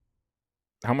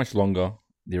How much longer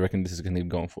do you reckon this is going to keep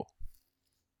going for?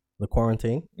 The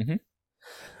quarantine. Mhm.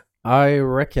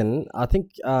 I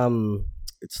think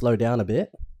it slowed down a bit.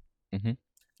 Mhm.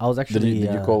 I was actually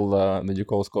Did you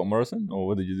call Scott Morrison, or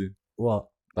what did you do?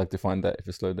 well, Like to find that if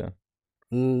it slowed down?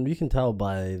 you can tell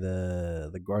by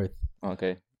the growth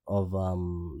Okay. of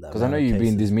Because I know you've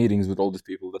been in these meetings with all these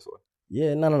people. That's why.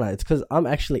 Yeah, no. It's because I'm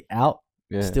actually out,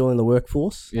 Yeah. still in the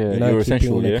workforce. Yeah, you know, you're keeping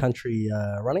essential, the yeah? country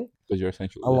running. Because you're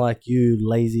essential. Unlike you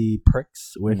lazy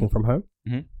pricks working from home.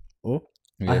 Mhm. Mm.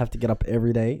 Yeah. I have to get up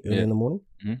every day early Yeah. in the morning.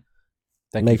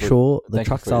 Thank Make you sure the thank you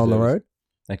trucks for are your on the service. road.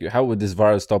 Thank you. How would this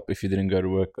virus stop if you didn't go to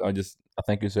work? I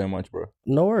thank you so much, bro.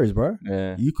 No worries, bro.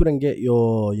 Yeah. You couldn't get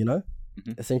your,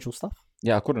 Mhm. essential stuff.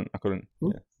 Yeah, I couldn't.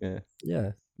 Hmm? Yeah.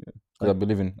 Yeah. Because I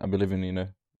believe in,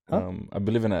 Huh? I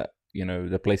believe in,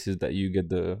 the places that you get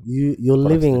the. You're products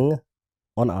living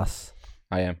on us.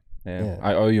 I am. Yeah. Yeah.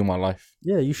 I owe you my life.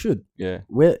 Yeah, you should. Yeah.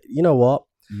 You know what?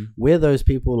 Mhm. We're those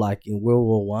people like in World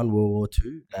War One, World War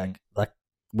Two, like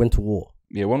went to war.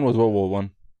 Yeah. When was World War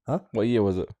One? Huh? What year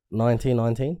was it?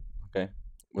 1919. Okay.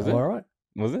 Was Am it? I right?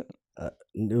 Was it?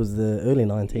 It was the early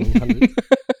 1900s.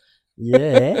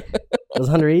 Yeah, it was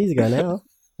 100 years ago now.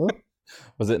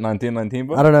 Was it 1919,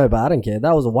 bro? I don't know, but I don't care.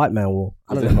 That was a white man war.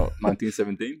 I Was don't it know. not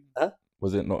 1917? Huh?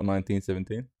 Was it not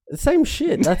 1917? Same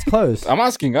shit. That's close. I'm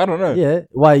asking. I don't know. Yeah.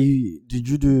 Why did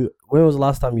you do? When was the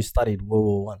last time you studied World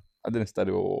War One? I didn't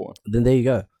study World War One. Then there you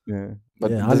go. Yeah,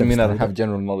 but Yeah, it I doesn't never mean I don't studied have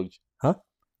general knowledge. Huh?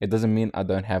 It doesn't mean I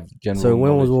don't have general. So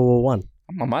when knowledge. was World War One?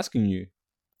 I'm asking you.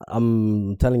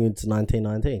 I'm telling you it's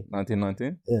 1919.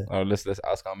 1919. Yeah. Oh, let's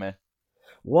ask our man.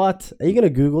 What? Are you gonna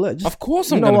Google it? Of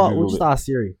course, you I'm know gonna what? Google We'll just it. ask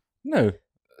Siri. No,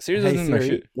 Siri Hey doesn't know Siri,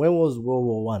 shit. when was World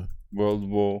War One? World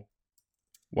War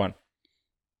One.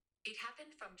 It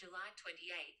happened from July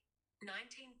 28,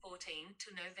 1914 to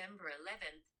November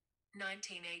 11th,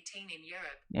 1918 in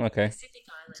Europe, Okay, Pacific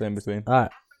Islands, same between. All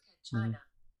right. Africa, China.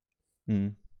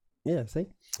 Mm. Yeah. See,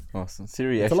 Awesome.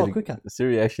 Siri it's a lot quicker.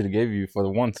 actually gave you for the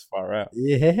once far out.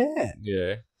 Yeah.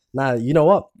 Yeah. Nah, you know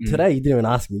what? Mm. Today you didn't even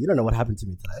ask me. You don't know what happened to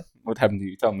me today. What happened to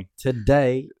you? Tell me.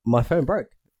 Today my phone broke.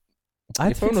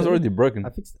 Your phone was already broken. I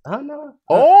fixed it. No.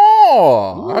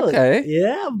 Oh, Look, okay.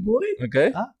 Yeah, boy.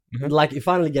 Okay. Like it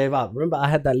finally gave up. Remember, I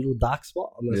had that little dark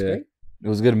spot on the Yeah. screen. It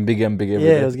was getting bigger and bigger. every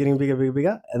Yeah, day. it was getting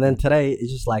bigger. And then today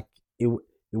it's just like it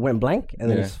went blank and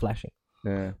then Yeah. it's flashing.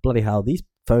 Yeah. Bloody hell, these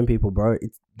phone people, bro.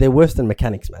 They're worse than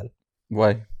mechanics, man.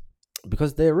 Why?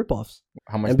 Because they're ripoffs.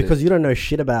 How much? And because you don't know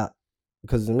shit about.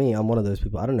 Because me, I'm one of those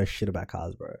people. I don't know shit about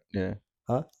cars, bro. Yeah.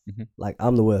 Like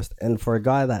I'm the worst. And for a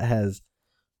guy that has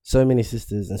so many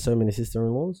sisters and so many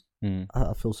sister-in-laws, Mm.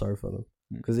 I feel sorry for them.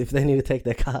 Mm. Because if they need to take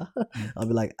their car, I'll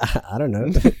be like, I don't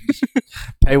know.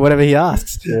 Pay whatever he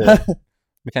asks. Yeah.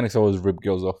 Mechanics always rip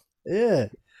girls off. Yeah.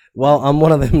 Well, I'm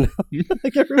one of them now. I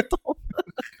get ripped off.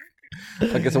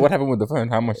 Okay, so what happened with the phone?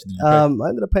 How much did you pay? I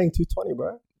ended up paying $220,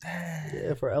 bro.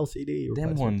 Yeah, for LCD. Them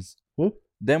replacement. ones. Hmm?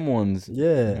 Them ones.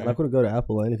 Yeah, and I couldn't go to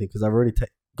Apple or anything because I've already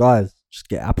guys, just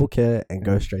get Apple Care and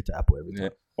go straight to Apple every time. Yeah.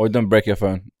 Or don't break your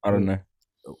phone. I don't know.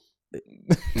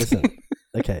 Listen,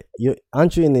 okay,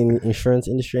 aren't you in the insurance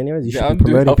industry anyways? You Yeah, should I'm be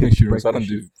doing promoting health people to insurance. break I don't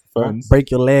their do shit. Huh? phones.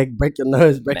 Break your leg, break your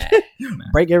nose, break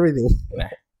break everything.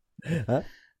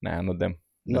 Nah, not them.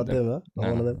 Not them, huh? Not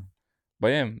one of them. But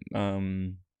yeah,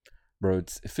 bro,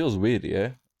 it feels weird.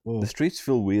 Yeah, Mm. the streets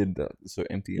feel weird. So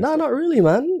empty. and No, stuff. not really,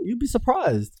 man. You'd be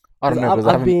surprised. I don't know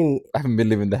because I've been. I haven't been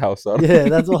leaving the house. So I don't- Yeah,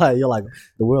 that's why you're like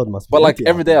the world must. Be But like empty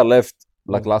every out day there. I left.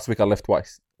 Like Mm. last week I left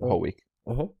twice the whole week.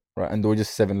 Uh-huh. Right, and there were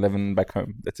just 7-Eleven back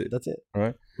home. That's it. That's it.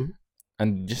 Right, Mhm.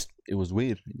 and just it was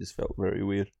weird. It just felt very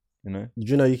weird. You know. Did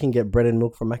you know you can get bread and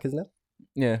milk from Macca's now?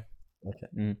 Yeah, Okay.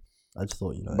 Mm. I just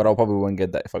thought you know. but I probably won't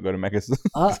get that if I go to Macca's.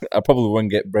 Ah. I probably won't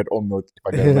get bread or milk if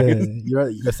I go to Macca's. you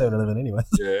go 7-Eleven anyway.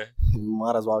 Yeah,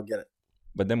 Might as well get it.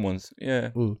 but them ones, yeah.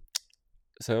 Mm.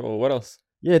 So what else?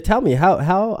 Yeah, tell me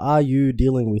how are you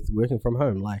dealing with working from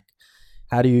home? Like,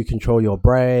 how do you control your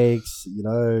breaks? You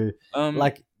know,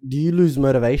 like, do you lose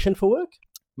motivation for work?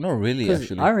 not really 'Cause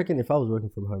actually. I reckon if I was working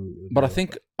from home, it would But be I think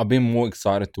I've been more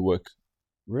excited to work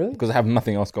really because I have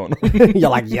nothing else going on.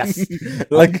 you're like yes,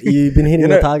 like you've been hitting you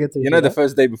know- the targets. and you know, shit, the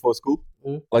first day before school,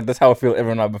 Mm. like that's how I feel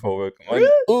every night before work. I'm like,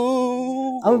 Really?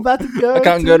 ooh, I'm about to go. I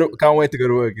can't wait to go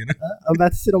to work. You know, I'm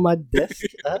about to sit on my desk.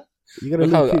 You got a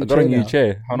look how little I got a new now.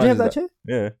 chair. How Did nice you is have that chair?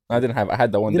 Yeah, I didn't have. I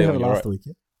had that one You day didn't on have it your last right. week.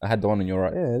 Yeah? I had the one on your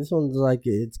right. Yeah, this one's like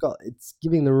it's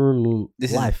giving the room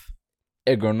This is- life.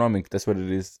 Ergonomic. That's what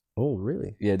it is. Oh,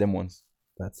 really? Yeah, them ones.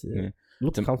 That's it. Yeah.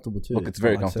 Looks It's- comfortable too. look, it's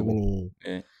very got, like, comfortable. So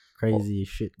many Yeah. crazy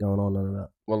shit going on and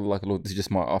about. Well, like, look, this is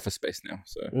just my office space now.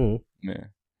 So Mm. yeah.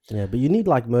 Yeah, but you need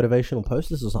like motivational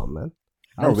posters or something, man.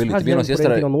 Not really. To be honest,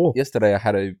 on the wall. yesterday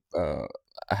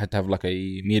I had to have like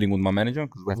a meeting with my manager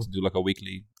because we have to do like a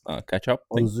weekly catch up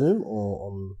On Zoom or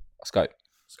on Skype.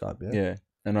 Skype? Yeah. Yeah,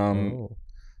 and Oh.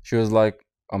 she was like,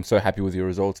 "I'm so happy with your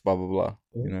results." Blah blah blah.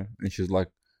 Mm. You know, and she was like,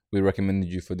 "We recommended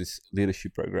you for this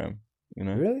leadership program." You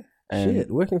know, Really? and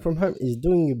Shit, working from home is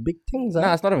doing you big things.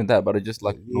 nah, it's not even that, but it's just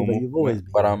like Yeah, normal. but you've always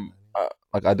been. But like that.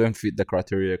 like I don't fit the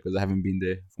criteria because I haven't been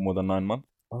there for more than 9 months.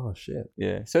 Oh shit.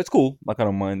 Yeah, so it's cool. Like I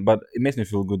don't mind, but it makes me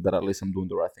feel good that at least I'm doing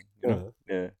the right thing. You know?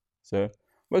 Yeah. So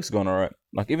work's going alright.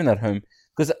 Like even at home,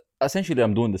 because essentially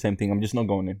I'm doing the same thing. I'm just not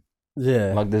going in.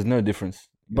 Yeah. Like there's no difference.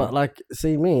 But like,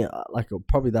 see me, like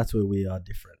probably that's where we are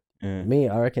different. Yeah. Me,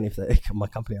 I reckon if my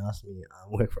company asked me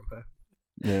work from home,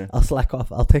 Yeah. I'll slack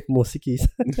off. I'll take more sickies.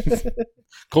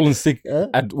 Calling sick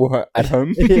at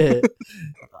home. Yeah.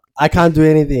 I can't do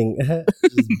anything.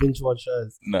 Just binge watch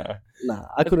shows. Nah.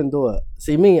 I couldn't do it.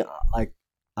 See me, like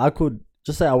I could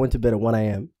just say I went to bed at 1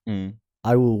 a.m.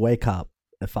 I will wake up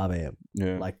at 5 a.m.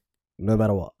 Yeah. Like no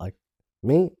matter what. Like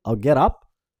me, I'll get up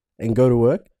and go to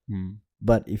work.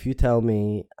 But if you tell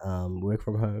me work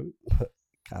from home,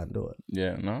 can't do it.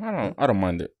 Yeah, no, I don't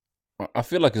mind it. I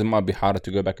feel like it might be harder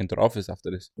to go back into the office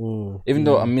after this. Even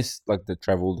though I miss like the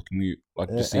travel, the commute, like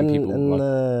just seeing people. And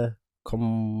like,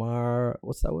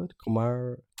 what's that word?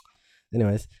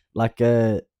 Anyways, like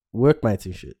workmates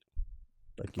and shit.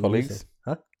 Like colleagues?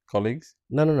 Huh? Colleagues?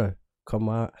 No. I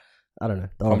don't know.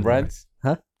 Comrades?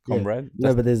 Huh? Comrade? Yeah.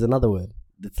 No, but there's another word.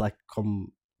 It's like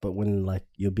but when like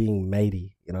you're being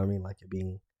matey, you know what I mean? Like you're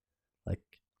being like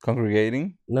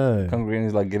congregating? No. Congregating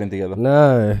is like getting together.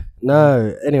 No.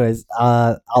 Anyways,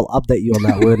 I'll update you on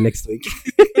that word next week.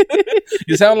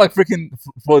 You sound like freaking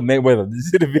Floyd Mayweather. Did you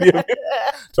see the video?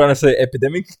 Trying to say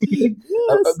epidemic? Yes.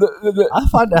 I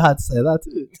find it hard to say that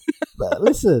too. But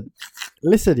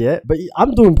listen, yeah. But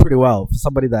I'm doing pretty well for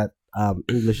somebody that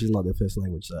English is not their first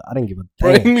language, so I didn't give a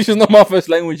damn. Bro, English is not my first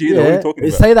language either. Yeah. What are you talking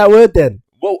about? Say that word then.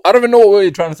 Well, I don't even know what word you're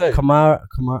trying to say. Kamar.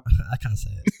 I can't say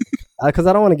it because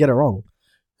I don't want to get it wrong.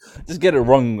 Just get it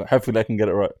wrong. Hopefully, I can get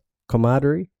it right.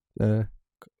 Camaraderie.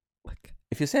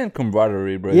 If you're saying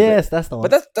camaraderie, bro. Yes, that's the one.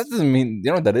 But that doesn't mean, you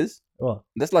know what that is? What?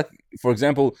 That's like, for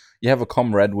example, you have a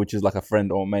comrade, which is like a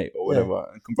friend or mate or whatever.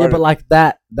 Yeah, but like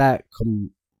that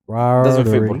camaraderie doesn't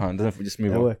fit Burhan. Doesn't just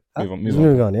move on.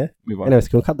 Move on. Yeah. Move on. Anyways,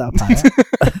 can we cut that part?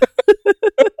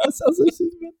 That sounds so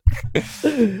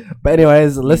stupid. But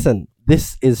anyways, listen.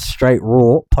 This is straight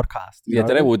raw podcast. Yeah,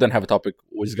 today we don't have a topic.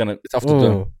 We're just gonna. It's off to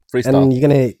the freestyle. And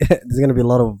there's gonna be a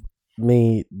lot of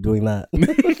me doing that.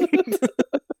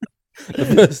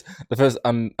 the first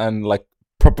like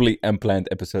properly unplanned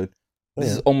episode.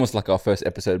 This is almost like our first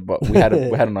episode, but we had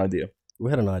an idea. We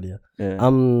had an idea. Yeah.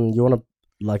 You wanna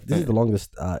this is the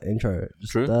longest intro.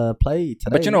 Just True. Play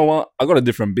today. But you know what? I got a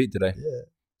different beat today. Yeah.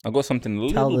 I got something a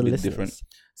little bit different.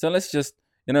 So let's just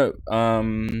let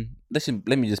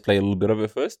me just play a little bit of it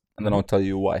first, and then I'll tell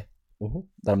you why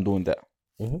that I'm doing that.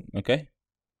 Okay.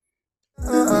 Stay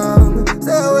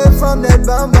away from that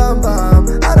bam bam bam.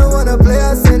 I don't wanna play.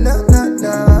 I say nah nah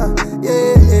nah.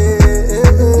 Yeah.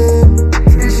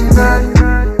 Is she mad?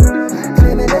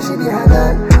 Claiming that she be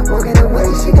halal. Walking away,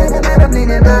 she got a man, I'm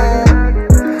leaning back.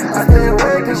 I stay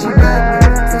away 'cause she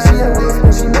bad. So she always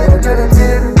when she made a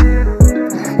gelatin.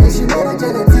 Yeah, she made a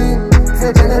gelatin.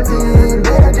 Say gelatin,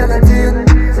 made a gelatin.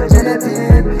 Say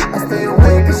gelatin. I stay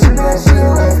away 'cause she bad. She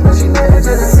always when she made a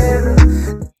gelatin.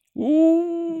 Ooh.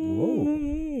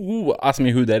 Ask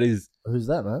me who that is. Who's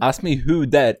that, man? Ask me who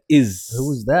that is.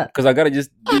 Who is that? Because I gotta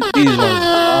just do these ones.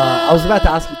 I was about to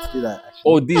ask you to do that. Actually.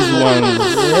 Oh, these ones.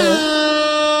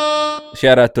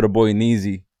 Shout out to the boy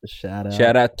Neezy. Shout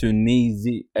out to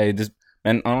Neezy. Hey, this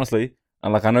man, honestly,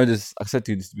 and like I know this. I said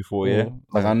to you this before, yeah.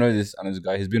 Like I know this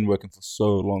guy. He's been working for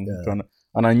so long,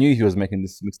 and I knew he was making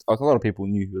this mixed. Like a lot of people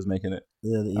knew he was making it.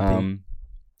 Yeah, the EP.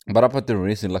 But I put the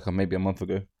release in like maybe a month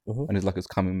ago, and it's like it's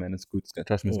coming, man. It's good.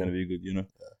 Trust me, it's gonna be good, you know.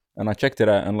 And I checked it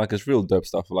out, and like it's real dope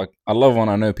stuff. Like I love when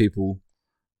I know people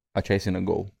are chasing a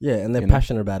goal. Yeah, and they're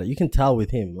passionate about it. You can tell with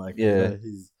him, like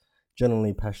he's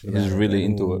genuinely passionate. He's really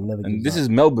into it, and this is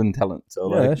Melbourne talent. So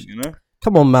like you know,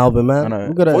 come on, Melbourne, man. I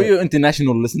know. For your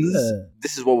international listeners,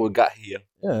 this is what we got here.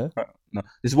 Yeah, no,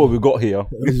 this is what we got here.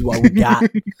 This is what we got.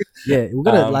 Yeah, we're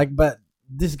gonna but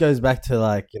this goes back to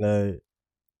like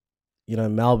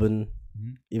Melbourne,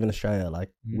 even Australia.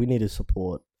 Like we need to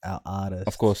support our artists,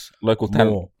 of course, local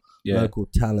talent. Local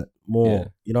talent more. Yeah.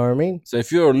 You know what I mean? So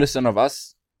if you're a listener of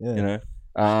us, you know,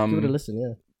 give it a listen.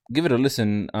 Yeah, give it a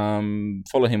listen.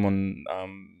 Follow him on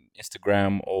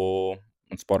Instagram or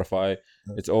on Spotify.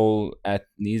 It's all at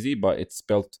Neezy, but it's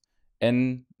spelled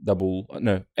N.E.E.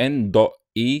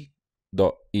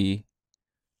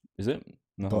 Is it?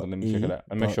 No, hold on, let me check it out.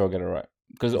 I make sure I get it right.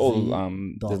 because all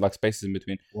there's like spaces in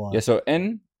between. Y. Yeah, so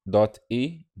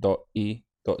n.e.e.z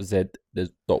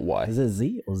there's .y. Is it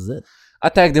Z or Z? I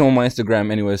tagged him on my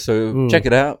Instagram anyway, so check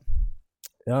it out.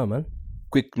 Yeah, man.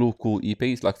 Quick little cool EP.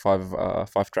 It's like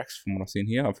five tracks from what I've seen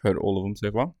here. I've heard all of them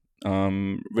so far.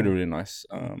 Really nice.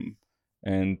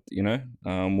 And you know,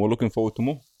 we're looking forward to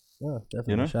more. Yeah,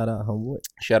 definitely. You know? Shout out homeboy.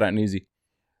 Shout out Neezy.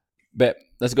 Bet,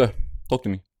 let's go. Talk to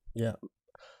me. Yeah.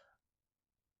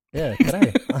 Yeah,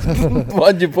 today.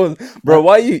 Why'd you pause? Bro,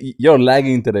 why you're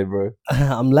lagging today, bro?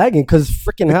 I'm lagging because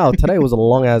freaking hell, today was a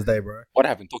long ass day, bro. What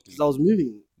happened? Talk to me. Because I was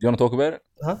moving. You want to talk about it?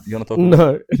 Huh? You want to talk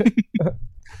about it? No.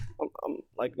 I'm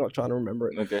like not trying to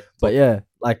remember it. Okay. But yeah,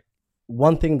 like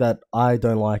one thing that I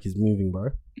don't like is moving, bro.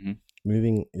 Mhm.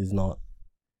 Moving is not,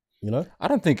 you know? I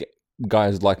don't think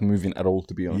guys like moving at all,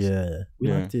 to be honest. Yeah.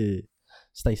 We like to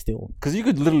stay still. Because you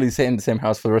could literally stay in the same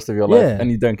house for the rest of your life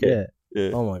and you don't care.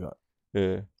 Yeah. Oh my God.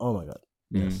 Yeah. Oh my God.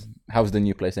 Yes. How's the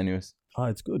new place anyways? Oh,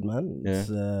 it's good, man. Yeah. It's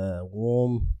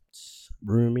warm, it's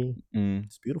roomy.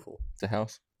 It's beautiful. It's a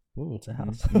house. It's a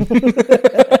house.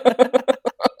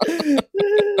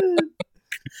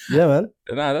 Yeah, man.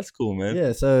 Nah, that's cool, man.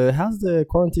 Yeah, so how's the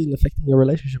quarantine affecting your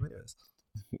relationship anyways?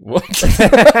 What?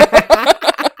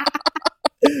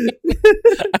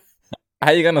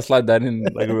 How you gonna slide that in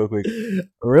like real quick?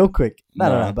 Real quick. No,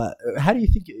 Nah. but how do you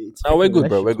think it's... No, we're affecting good,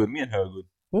 bro. We're relationship? good. Me and her are good.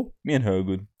 Me and her are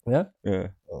good. Yeah? Yeah.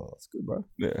 Oh, that's good, bro.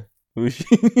 Yeah. Who is she?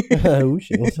 Who's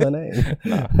she? What's her name?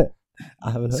 Nah.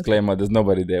 I haven't heard. Disclaimer, there's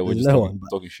nobody there. We're There's just no talking, one,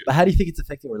 talking shit. But how do you think it's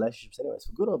affecting relationships anyways?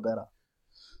 For good or better?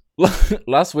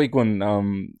 Last week when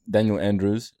Daniel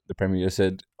Andrews, the premier,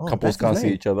 said couples can't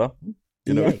see each other,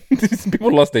 you know,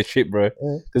 people lost their shit, bro.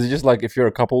 Because it's just like, if you're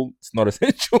a couple, it's not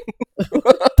essential.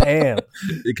 Damn.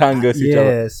 You can't go see each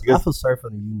other. Yes, I feel sorry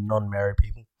for you non-married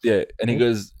people. Yeah, and he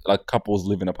goes, like, couples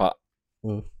living apart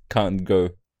can't go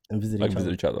and visit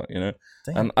each other, you know.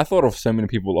 Damn. And I thought of so many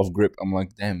people off grip. I'm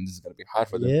like, damn, this is gonna be hard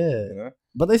for them. Yeah, you know?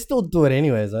 but they still do it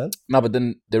anyways, huh? No, but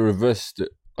then they reversed it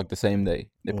like the same day.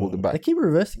 They pulled it back. They keep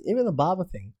reversing, even the barber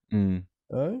thing.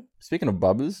 Oh? Speaking of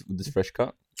barbers with this fresh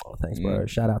cut. Oh, thanks, bro.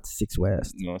 Shout out to 6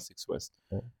 West. No, 6 West.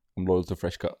 I'm loyal to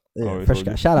fresh cut. Yeah, fresh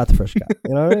cut. Shout out to fresh cut.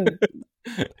 You know what I mean?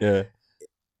 Yeah.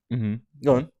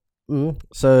 Go on.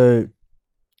 So,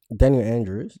 Daniel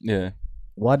Andrews. Yeah.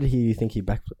 Why did he think he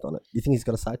backflipped on it? You think he's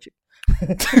got a side chick?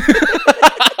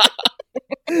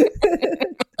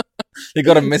 He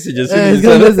got a message as soon as he's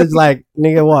got a message like,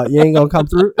 nigga, what? You ain't gonna come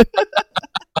through?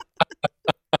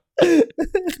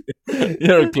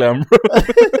 You're a clown, bro.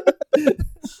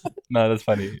 No, that's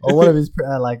funny. Or one of his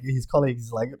his colleagues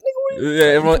is like,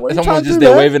 nigga, someone's just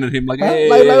there waving at him like, hey,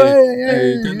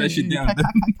 turn that shit down.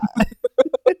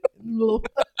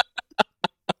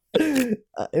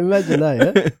 Imagine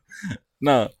that, yeah?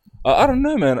 No, I don't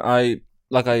know, man.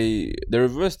 They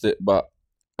reversed it, but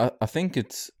I think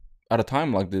it's at a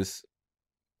time like this.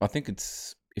 I think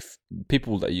it's if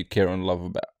people that you care and love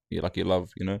about, you love,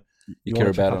 you know, you care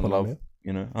about and love,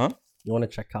 you know, huh? You want to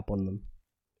check up on them.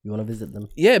 You want to visit them.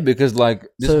 Yeah, because like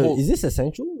this is this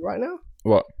essential right now?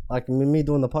 What? Like me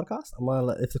doing the podcast?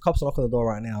 If the cops knock on the door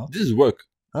right now, this is work.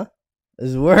 Huh?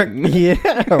 This is work. Yeah,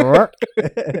 work.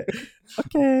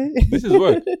 Okay. This is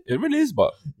work. It really is,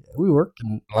 but we work.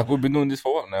 Like we've been doing this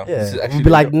for what now? Yeah. We'll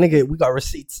be like, nigga, we got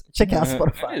receipts. Check out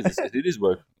Spotify. It is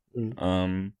work.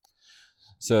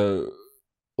 So,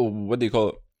 what do you call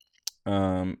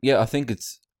it? Yeah, I think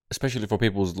it's especially for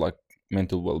people's like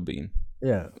mental well-being.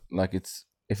 Yeah. Like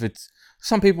if it's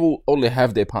some people only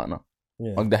have their partner.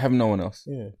 Yeah. Like they have no one else.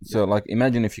 Yeah. So like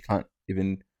imagine if you can't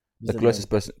even the closest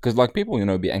person, because like people, you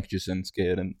know, be anxious and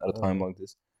scared and at a time like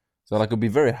this. So like it'd be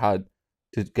very hard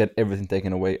to get everything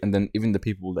taken away, and then even the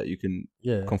people that you can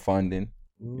confine in,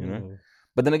 you know.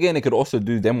 But then again, it could also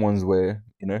do them ones where,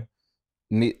 you know,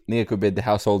 Nia could be at the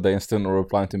house all day and still not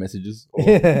replying to messages. Or,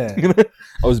 you know,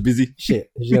 I was busy. Shit,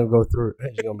 she's gonna go through.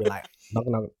 She's gonna be like,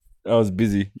 knock. I was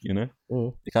busy, you know.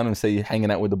 You can't even say you're hanging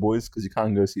out with the boys because you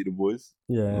can't go see the boys.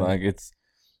 Yeah, like it's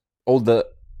all the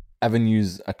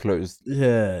avenues are closed.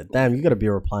 Yeah, damn, you gotta be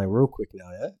replying real quick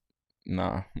now, yeah.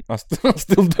 Nah, I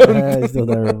still don't. I still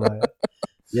don't reply.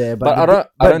 Yeah, but I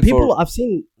don't people. I've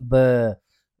seen I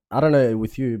don't know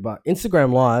with you, but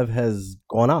Instagram Live has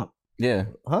gone up. Yeah.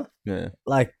 Huh? Yeah.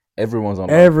 Like everyone's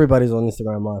on. Everybody's on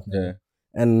Instagram Live. Man. Yeah.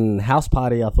 And House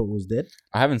Party, I thought was dead.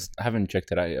 I haven't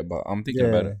checked it out yet, but I'm thinking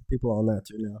about it. People are on that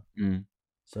too now.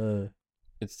 So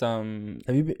it's Have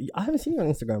you been? I haven't seen you on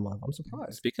Instagram Live. I'm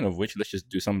surprised. Speaking of which, let's just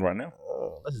do something right now.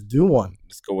 Let's do one.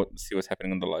 Let's go see what's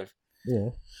happening on the live.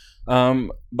 Yeah.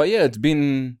 But yeah, it's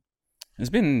been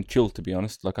chill, to be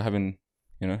honest. Like I haven't,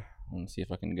 you know. Let's see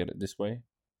if I can get it this way,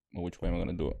 or which way am I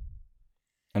gonna do it?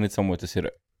 I need somewhere to sit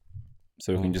it.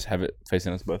 so we can just have it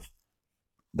facing us both.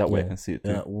 That way I can see it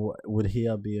too. Yeah. Would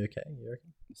here be okay? You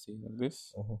reckon? See like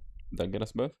this? Would that get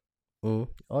us both?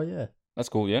 Oh yeah. That's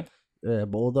cool. Yeah. Yeah,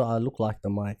 but although I look like the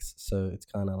mics, so it's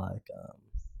kind of like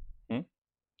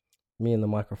me and the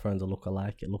microphones are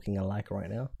looking alike right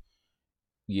now.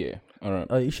 Yeah. All right.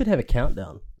 Oh, you should have a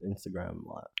countdown Instagram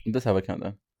Live. It does have a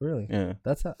countdown. Really? Yeah.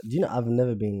 That's how. Do you know? I've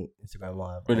never been Instagram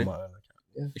Live Really? on my own account.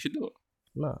 Yeah. You should do it.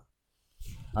 No,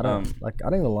 I don't I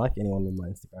don't even like anyone on my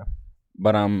Instagram.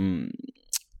 But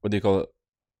what do you call it?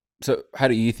 So how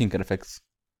do you think it affects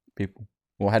people?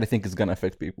 Well, how do you think it's gonna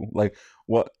affect people? Like,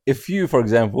 what if you, for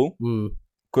example,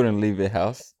 couldn't leave your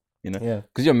house? You know,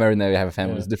 because you're married now, you have a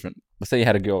family. It's different. But say you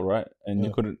had a girl, right, and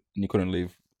you couldn't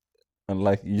leave, and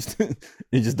like you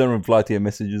just don't reply to your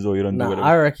messages or you don't do whatever.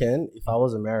 I reckon if I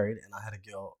wasn't married and I had a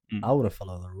girl, I wouldn't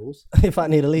follow the rules. If I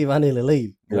need to leave, I need to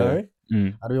leave. You know,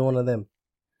 I'd be one of them.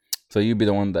 So you'd be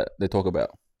the one that they talk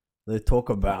about. They talk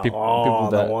about people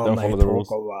that don't follow the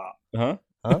rules. Huh?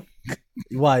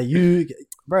 Why you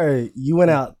went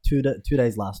out 2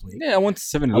 days last week? Yeah, I went to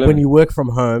 7-Eleven. When you work from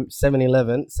home,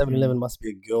 7-Eleven must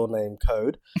be a girl named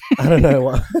Code. I don't know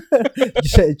what. Let me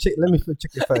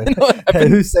check your phone. Hey,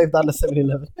 who saved under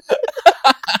 7-Eleven?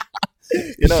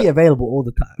 Is she available all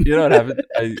the time? You know what happened?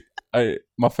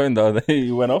 My phone the other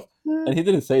day went off, and he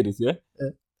didn't say this. Yeah.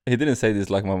 He didn't say this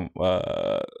like my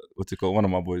what's it called? One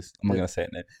of my boys. I'm not gonna say it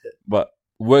now. But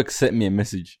work sent me a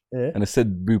message, and it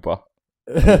said "booper."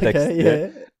 Text,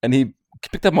 and he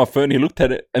picked up my phone. He looked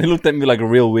at it, and he looked at me like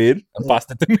real weird, and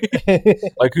passed it to me,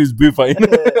 like who's booper? You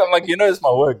know? I'm like, it's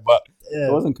my work, but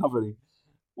it wasn't covering.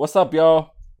 What's up,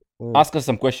 y'all? Ask us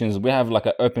some questions. We have like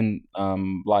an open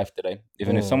live today.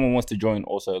 Even if someone wants to join,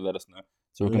 also let us know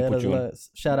so we can put you on.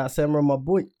 Shout out Samra, my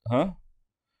boy. Huh?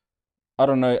 I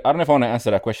don't know if I want to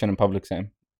answer that question in public,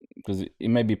 Sam, because it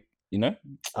may be,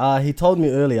 he told me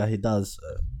earlier he does.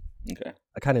 Okay.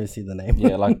 I can't even see the name.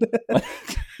 Yeah, like.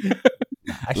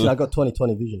 Actually, I got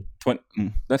 20/20 vision.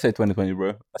 Don't say 20/20,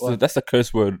 bro. That's a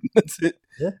curse word. That's it.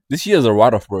 Yeah. This year's a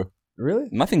write-off, bro. Really?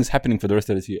 Nothing's happening for the rest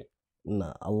of this year.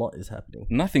 Nah, a lot is happening.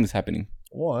 Nothing's happening.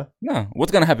 Why? Nah,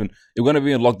 what's gonna happen? You're gonna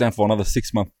be in lockdown for another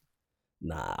 6 months.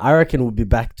 Nah, I reckon we'll be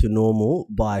back to normal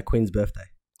by Queen's birthday.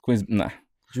 Nah.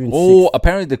 June 6th.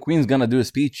 Apparently the Queen's gonna do a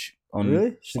speech on.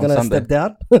 Really? She's gonna step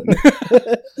down?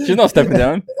 She's not stepping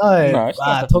down.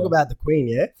 Talk about the Queen,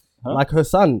 yeah? Huh? Like her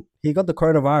son, he got the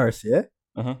coronavirus,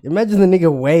 yeah? Imagine the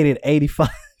nigga waited 85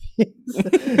 years.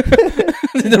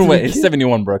 He didn't wait. He's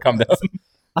 71, bro. Calm down.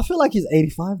 I feel like he's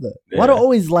 85 though. Yeah. Why do I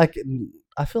always like?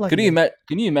 I feel like. Can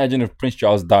you imagine if Prince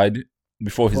Charles died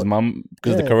before his mum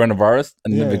because of the coronavirus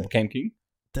and never became king?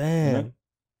 Damn.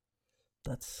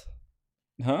 That's.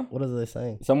 Huh? What are they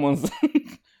saying? Someone's.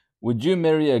 Would you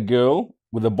marry a girl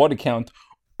with a body count?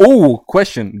 Oh,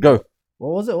 question. Go.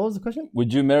 What was it? What was the question?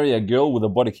 Would you marry a girl with a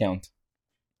body count?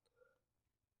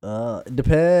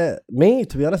 Me,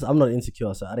 to be honest, I'm not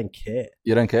insecure, so I don't care.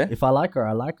 You don't care? If I like her,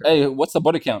 I like her. Hey, what's the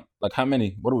body count? Like how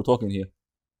many? What are we talking here?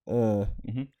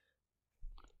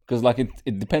 Because like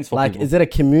it depends for people. Is it a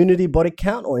community body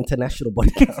count or international body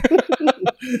count?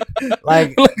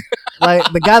 like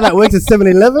the guy that works at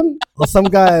 7-Eleven or some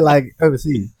guy like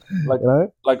overseas?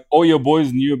 Like all your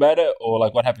boys knew about it, or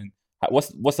like what happened?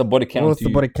 What's the body count? What's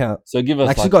the body count? So give us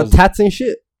like she got tats and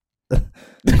shit.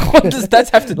 What does tats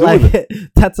have to do with it?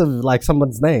 Tats of like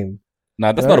someone's name.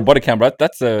 Nah, that's not a body count, bro.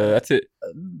 That's it.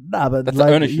 Nah, but that's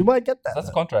like, ownership. You might get that. That's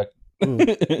a contract.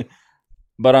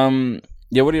 But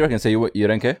yeah. What do you reckon? So you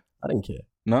don't care? I don't care.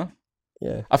 No.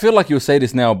 Yeah. I feel like you'll say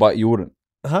this now, but you wouldn't.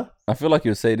 Huh? I feel like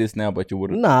you'll say this now, but you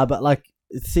wouldn't. Nah, but like,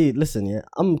 listen, yeah.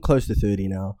 I'm close to 30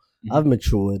 now. I've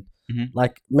matured.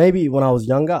 Like maybe when I was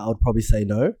younger, I would probably say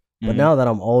no. But now that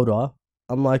I'm older,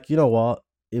 I'm like, you know what?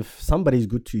 If somebody's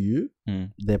good to you,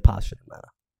 their past shouldn't matter.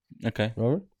 Okay.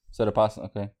 Remember? So the past,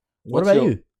 okay. What about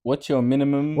you? What's your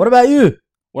minimum? What about you?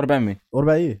 What about me? What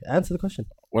about you? Answer the question.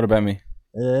 What about me?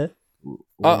 Yeah.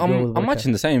 I'm much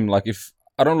in the same. Like if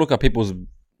I don't look at people's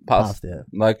past, yeah.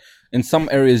 Like in some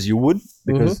areas you would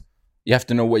because you have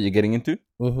to know what you're getting into.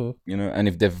 You know, and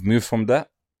if they've moved from that,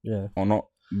 or not.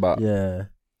 But yeah.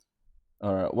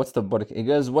 All right. What's the body? It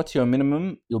goes. What's your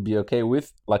minimum? You'll be okay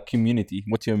with like community.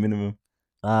 What's your minimum?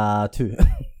 2.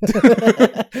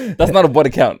 That's not a body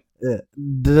count.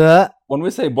 Yeah. When we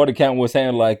say body count, we're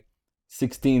saying like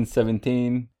 16,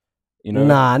 17. You know?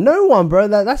 Nah, no one, bro.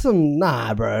 That's some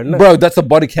bro. No. Bro, that's a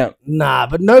body count. Nah,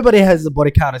 but nobody has a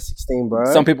body count of 16,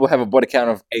 bro. Some people have a body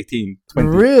count of 18, 20.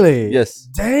 Really? Yes.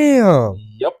 Damn.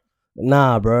 Yep.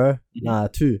 Nah, bro. Nah,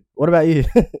 2. What about you?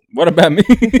 What about me?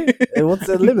 Hey, what's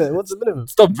the limit? What's the minimum?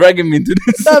 Stop dragging me into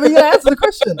this. No, but you gotta answer the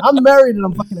question. I'm married and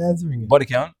I'm fucking answering it. Body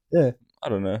count? Yeah. I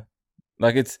don't know.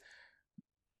 Like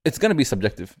it's gonna be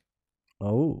subjective.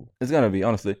 Oh, It's gonna be,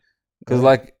 honestly, because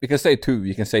like you can say 2,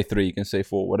 you can say 3, you can say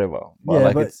 4, whatever. But yeah,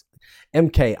 like but it's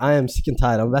MK, I am sick and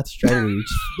tired. I'm about to strain you.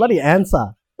 Just bloody answer.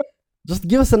 Just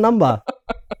give us a number.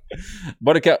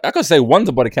 body count. I could say 1's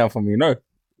a body count for me. No,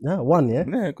 Yeah, 1. Yeah.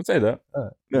 yeah, I could say that. Yeah.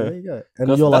 There you go. And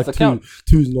That's- you're that's like a count.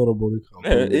 2's not a body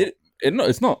count. Yeah, no,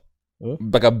 it's not Huh?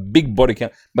 like a big body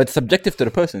count, but it's subjective to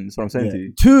the person. That's what I'm saying Yeah. to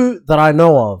you. 2 that I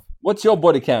know of. What's your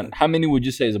body count? How many would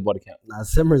you say is a body count? Nah,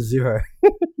 Semra's 0.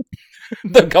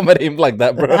 Don't come at him like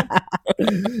that, bro.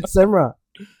 Semra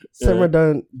Yeah.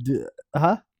 don't do.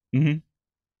 Huh?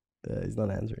 Mm-hmm. He's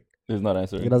not answering. He's not He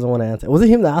answering. doesn't want to answer. Was it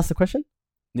him that asked the question?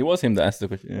 It was him that asked the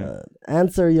question. Yeah.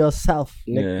 Answer yourself,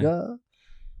 Yeah. nigga.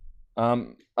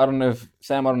 I don't know if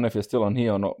Sam. I don't know if you're still on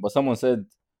here or not. But someone said,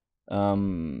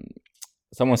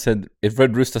 if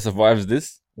Red Rooster survives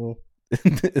this, Mm.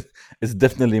 it's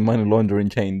definitely money laundering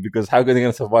chain. Because how are they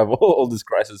gonna survive all this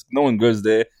crisis? No one goes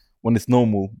there when it's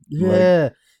normal. Yeah.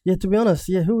 Yeah, to be honest,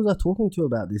 who was I talking to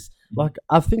about this? Like,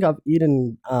 I think I've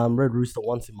eaten Red Rooster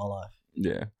once in my life.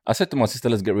 Yeah. I said to my sister,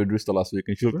 let's get Red Rooster last week,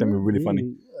 and she looked at me really funny.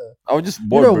 Yeah. I was just You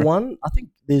bored, know, bro. one, I think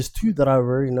there's 2 that I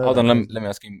already know. Hold on, that let me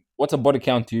ask him. What's a body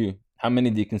count to you? How many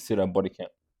do you consider a body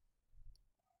count?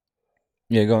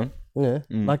 Yeah, go on. Yeah,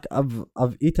 Mm. like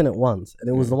I've eaten it once, and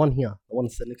it was the one here, the one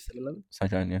next to 7-Eleven.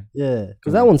 Sunshine, yeah. Yeah,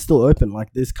 because that one's still open.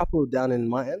 Like, there's a couple down in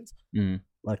my end, Mm.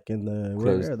 like in the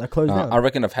Closed. area, that closed down. I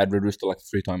reckon I've had Red Rooster like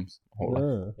 3 times. Whole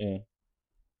life. Yeah. Yeah.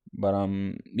 But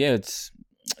yeah, it's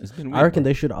been weird. I reckon bro.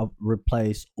 they should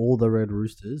replace all the Red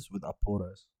Roosters with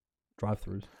Aportos,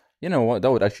 drive-throughs. You know what?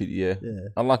 That would actually, yeah. Yeah.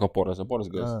 I like Porter's. Porter's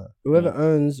good. Whoever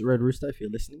owns Red Rooster, if you're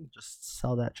listening, just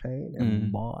sell that chain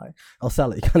and buy. I'll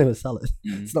sell it. You can't even sell it.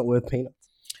 It's not worth peanuts.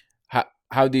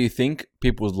 How do you think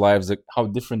people's lives? How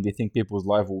different do you think people's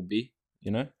life will be?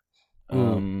 You know.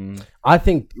 I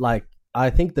think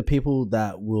the people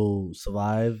that will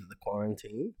survive the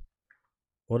quarantine.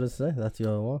 What does it say? That's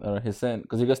your one. He's saying,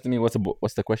 because he goes to me, what's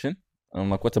the question? And I'm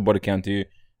like, what's a body count to you?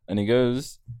 And he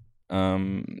goes,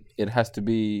 it has to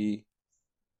be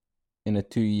in a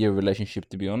 2-year relationship,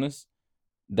 to be honest.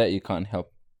 That you can't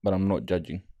help, but I'm not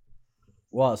judging.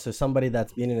 Wow, so somebody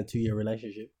that's been in a 2-year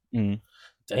relationship.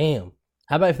 Damn.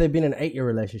 How about if they've been in an 8-year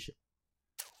relationship?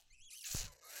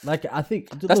 Like, I think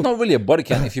that's not really a body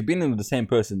count if you've been with the same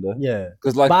person, though. Yeah,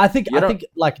 because like, but I think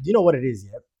like, do you know what it is?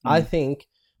 Yeah, I think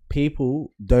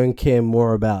people don't care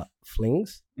more about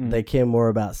flings. They care more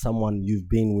about someone you've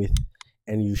been with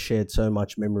and you shared so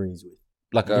much memories with.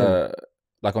 Like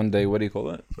on day, what do you call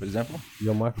it? For example,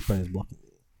 your microphone is blocking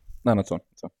you. No, it's on.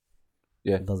 It's on.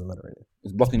 Yeah, it doesn't matter anymore.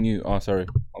 It's blocking you. Oh, sorry.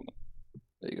 Hold on.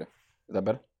 There you go. Is that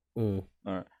better? All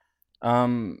right.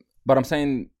 But I'm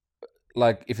saying,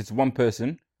 like, if it's one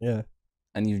person,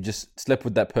 and you've just slept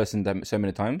with that person so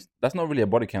many times, that's not really a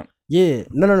body count. Yeah,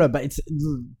 no. But it's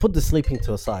put the sleeping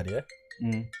to a side. Yeah.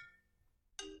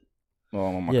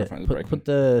 Oh, my microphone is breaking. Put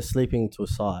the sleeping to a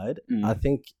side. I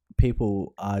think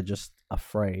people are just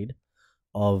afraid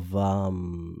of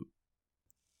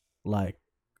like,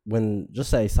 when, just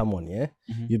say someone,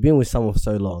 you've been with someone for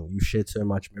so long, you've shared so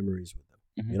much memories with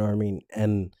them. You know what I mean?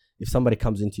 And if somebody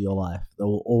comes into your life, they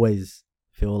will always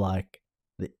feel like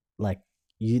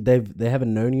they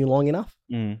haven't known you long enough.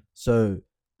 So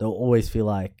they'll always feel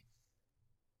like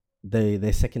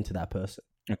they're second to that person.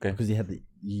 Okay. Because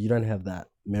you don't have that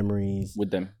memories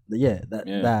with them.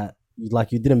 That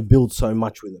like, you didn't build so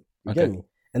much with them. You get me?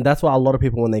 And that's why a lot of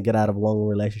people, when they get out of a long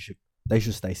relationship, they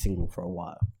should stay single for a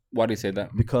while. Why do you say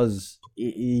that? Because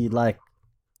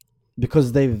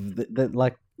because they've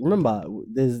like, remember,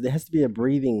 there has to be a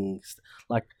breathing,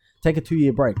 like, take a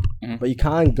 2-year break, but you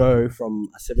can't go from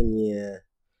a 7-year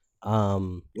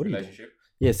relationship.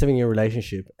 7-year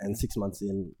relationship and 6 months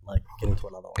in, like, get into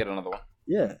another one. Get another one.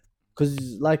 Yeah,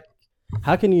 because, like,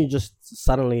 how can you just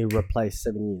suddenly replace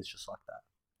 7 years just like that?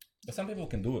 But some people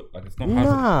can do it. Like, it's not hard.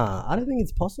 Nah, I don't think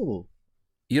it's possible.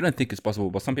 You don't think it's possible,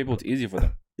 but some people, it's easier for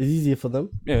them. It's easier for them.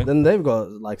 Yeah. Then they've got,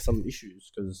 like, some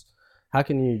issues, because how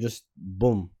can you just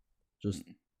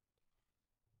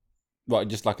what,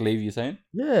 just like leave, you saying?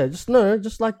 Yeah, just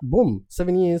like boom,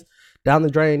 7 years down the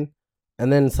drain,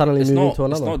 and then suddenly move into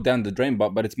another. It's not down the drain,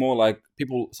 but it's more like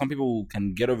some people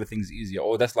can get over things easier.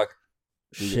 Or that's like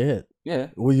shit.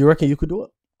 Yeah. Well, you reckon you could do it?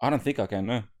 I don't think I can.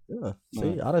 No. Yeah.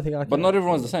 See, I don't think I can. But not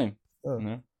everyone's the same. You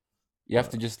know? You have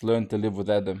to just learn to live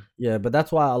without them. Yeah, but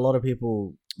that's why a lot of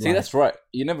people. See, that's right.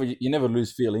 You never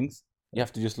lose feelings. You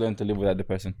have to just learn to live without the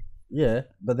person. Yeah,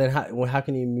 but then how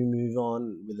can you move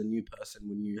on with a new person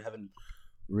when you haven't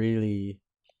really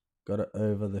Got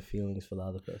over the feelings for the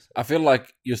other person. I feel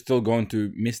like you're still going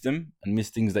to miss them and miss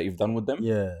things that you've done with them.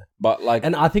 Yeah. But like,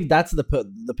 and I think that's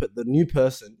the new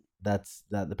person that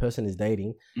the person is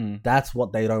dating. That's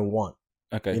what they don't want.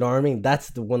 Okay. You know what I mean? That's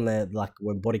the one that like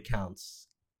when body counts.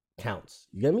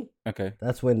 You get me? Okay.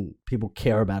 That's when people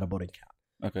care about a body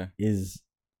count. Okay. Is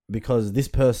because this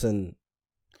person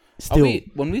still.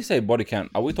 When we say body count,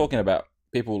 are we talking about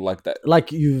people like that?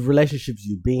 Like relationships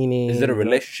you've been in. Is it a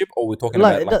relationship or are we talking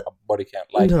about like a body count?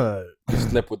 Like no. You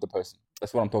slept with the person.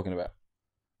 That's what I'm talking about.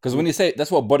 Because when you say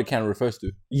that's what body count refers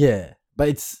to. Yeah. But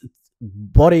it's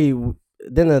body.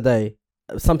 At the end of the day,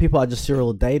 some people are just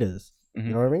serial daters. You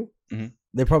know what I mean? Mm-hmm.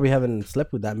 They probably haven't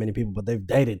slept with that many people, but they've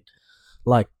dated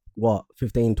like what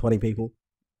 15, 20 people.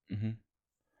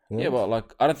 Mm-hmm. Yeah, but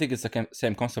like I don't think it's the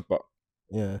same concept. But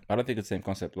yeah, I don't think it's the same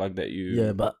concept like that.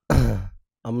 Yeah, but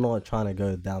I'm not trying to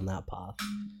go down that path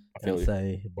and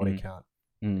say body count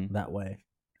that way.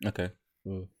 Okay.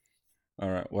 All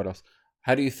right. What else?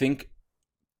 How do you think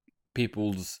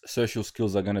people's social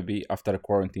skills are gonna be after the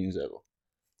quarantine is over?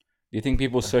 Do you think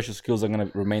people's social skills are gonna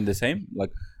remain the same?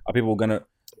 Like, are people gonna,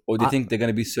 or do you think they're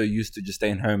gonna be so used to just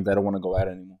staying home they don't want to go out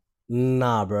anymore?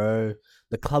 Nah, bro.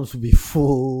 The clubs will be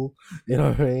full. You know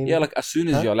what I mean? Yeah, like as soon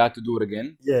as you're allowed to do it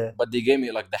again. Yeah. But they gave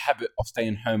me like the habit of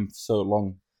staying home for so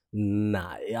long.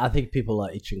 Nah, I think people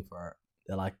are itching for it.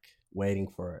 They're like waiting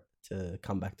for it to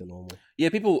come back to normal. Yeah,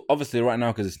 people obviously right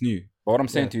now because it's new. But what I'm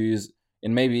saying to you is,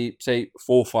 in maybe say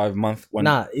 4 or 5 months.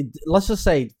 Let's just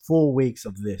say 4 weeks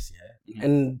of this. Yeah,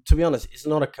 and to be honest, it's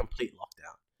not a complete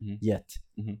lockdown yet.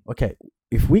 Okay,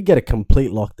 if we get a complete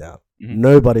lockdown,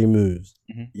 nobody moves.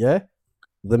 Yeah,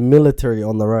 the military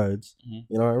on the roads. You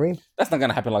know what I mean? That's not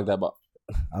gonna happen like that, but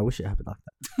I wish it happened like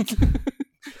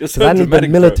that. So I need the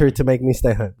military to make me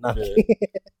stay home. No,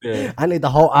 I need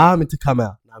the whole army to come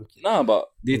out. No, I'm kidding. No, but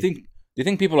do you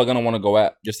think people are gonna want to go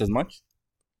out just as much?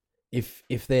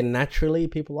 If they're naturally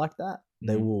people like that,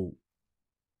 they will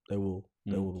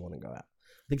want to go out.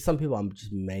 I think some people are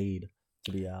just made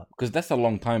to be out. Because that's a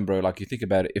long time, bro. Like you think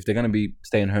about it, if they're gonna be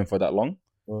staying home for that long,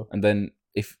 and then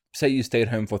if say you stayed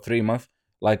home for 3 months,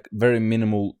 like very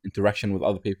minimal interaction with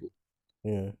other people.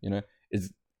 Yeah, you know,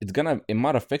 it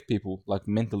might affect people like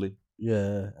mentally.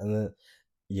 Yeah, and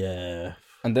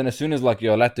then as soon as like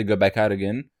you're allowed to go back out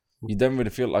again, you don't really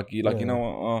feel like you you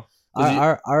know.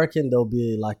 I reckon there'll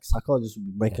be like psychologists will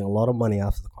be making a lot of money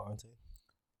after the quarantine.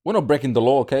 We're not breaking the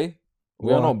law, okay?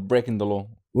 We are not breaking the law.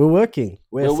 We're working.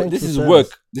 This is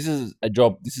work. This is a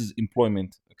job. This is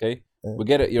employment, okay? Yeah. We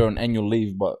get it. You're on annual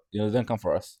leave, but don't come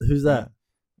for us. Who's that?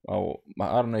 Oh,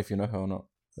 I don't know if you know her or not.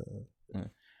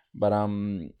 But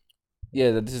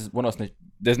this is we're not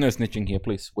there's no snitching here,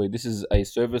 please. Wait, this is a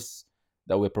service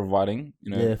that we're providing.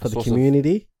 For the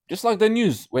community. Just like the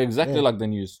news. We're exactly like the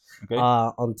news. Okay.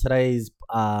 On today's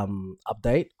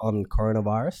update on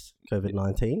coronavirus,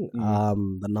 COVID-19,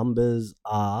 the numbers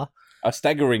are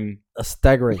staggering.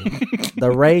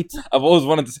 The rate. I've always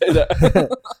wanted to say that.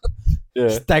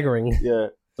 Staggering. Yeah.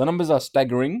 The numbers are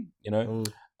staggering,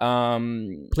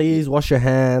 Please wash your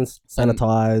hands,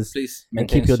 sanitize, please and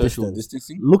keep your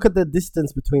distancing. Look at the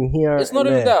distance between here. It's not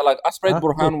even that. Like I sprayed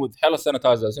Burhan with hella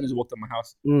sanitizer as soon as he walked in my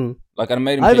house. Like I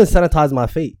made him. I even sanitized my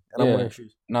feet, and I'm wearing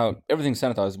shoes. No, everything's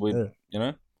sanitized with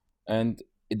and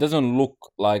it doesn't look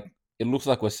like it looks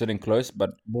like we're sitting close,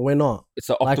 but we're not. It's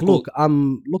an optical. Like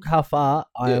look how far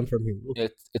I am from him. Look,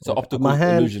 it's an optical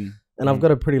illusion, and I've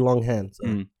got a pretty long hand.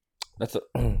 So. That's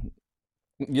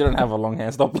You don't have a long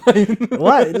hand. Stop playing.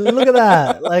 What? Look at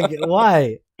that. Like,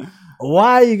 why?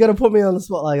 Why are you going to put me on the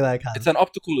spot like that, Kyle? It's an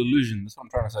optical illusion. That's what I'm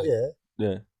trying to say.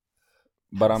 Yeah.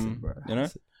 But,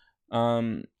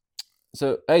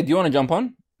 so, hey, do you want to jump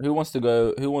on? Who wants to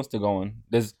go on?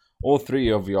 There's all 3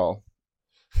 of y'all.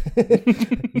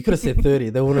 You could have said 30.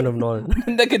 They wouldn't have known.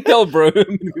 They can tell, bro.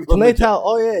 Can they tell?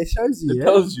 Oh, yeah. It shows you. It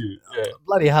tells you. Yeah.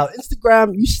 Bloody hell.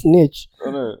 Instagram, you snitch.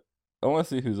 I know. I want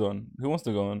to see who's on. Who wants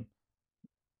to go on?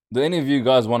 Do any of you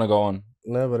guys want to go on?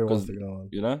 Nobody wants to go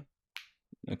on.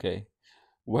 Okay.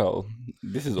 Well,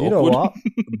 this is awkward. You know what?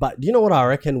 But do you know what I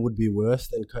reckon would be worse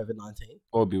than COVID-19?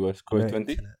 What would be worse?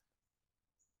 COVID-20?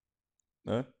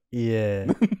 No?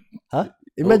 Yeah. Huh?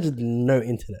 Imagine no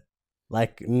internet.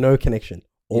 Like, no connection.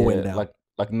 All went down.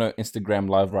 Like no Instagram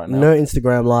live right now. No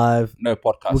Instagram live. No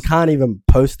podcast. We can't even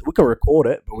post it. We can record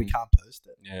it, but we can't post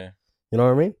it. Yeah. You know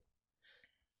what I mean?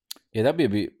 Yeah, that'd be a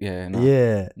bit... Yeah. No,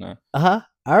 yeah. No.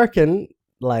 I reckon,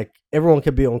 like, everyone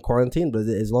could be on quarantine, but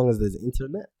as long as there's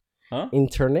internet. Huh?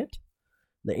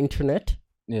 The internet.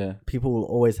 Yeah. People will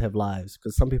always have lives,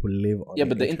 because some people live on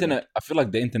but the internet... I feel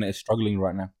like the internet is struggling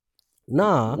right now.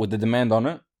 Nah. With the demand on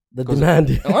it. The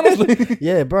demand. Honestly.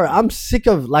 Yeah, bro. I'm sick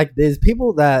of like there's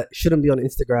people that shouldn't be on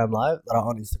Instagram Live that are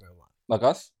on Instagram Live. Like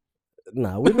us?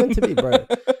 Nah, we're meant to be, bro.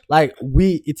 Like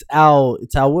it's our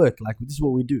work. Like this is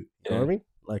what we do. You know what I mean?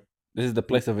 Like this is the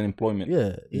place of employment.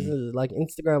 Yeah, this is like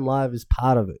Instagram Live is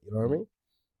part of it. You know what I mean?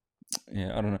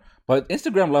 Yeah, I don't know, but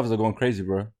Instagram lives are going crazy,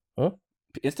 bro. Huh?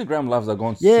 Instagram lives are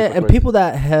going. Yeah, super and crazy. people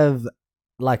that have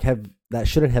that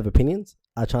shouldn't have opinions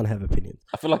are trying to have opinions.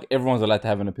 I feel like everyone's allowed to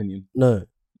have an opinion. No,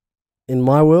 in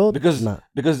my world,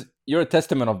 because you're a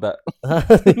testament of that.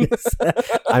 Yes,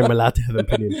 I'm allowed to have an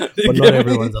opinion, but not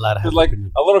everyone's allowed to have an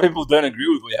opinion. A lot of people don't agree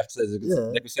with what you have to say.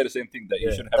 They could say the same thing that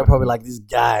you shouldn't have. They're probably like, this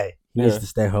guy needs to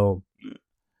stay home.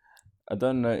 I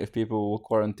don't know if people will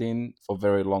quarantine for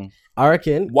very long. I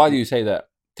reckon. Why do you say that?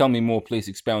 Tell me more, please.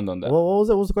 Expound on that. What was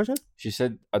it? What was the question? She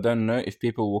said, I don't know if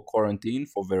people will quarantine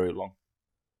for very long.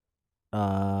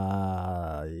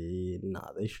 Nah,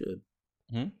 they should.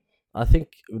 I think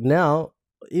now,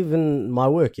 even my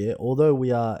work here, although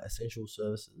we are essential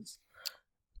services.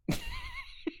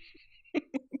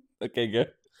 Okay, go.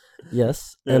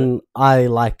 Yes, and I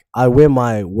wear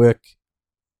my work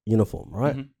uniform,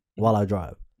 right? While I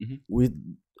drive.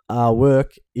 Our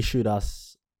work issued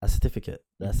us a certificate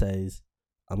that says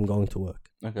I'm going to work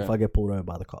if I get pulled over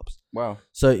by the cops. Wow.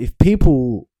 So if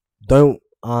people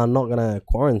are not gonna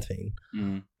quarantine,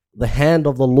 the hand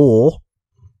of the law.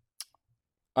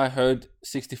 I heard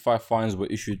 65 fines were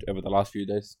issued over the last few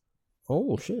days.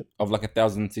 Oh shit! Of like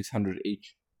 1,600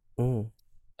 each.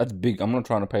 That's big. I'm not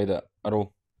trying to pay that at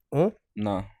all.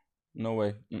 Nah, no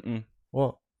way.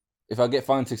 What? If I get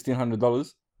fined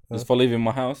 $1,600 just for leaving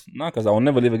my house, because I will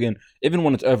never leave again. Even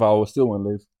when it's over, I will still want to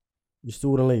leave. You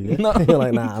still wouldn't leave? Yeah? No. You're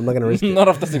like, nah, I'm not gonna risk it. Not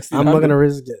after 1,600. I'm not gonna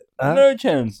risk it. Huh? No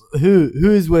chance. Who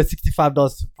is worth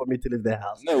 $65 for me to leave their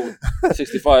house? No,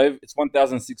 65. It's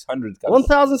 1,600.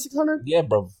 1,600? Yeah,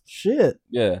 bro. Shit.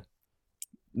 Yeah.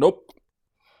 Nope.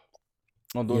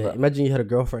 Not doing that. Imagine you had a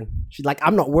girlfriend. She's like,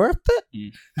 I'm not worth it.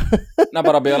 No,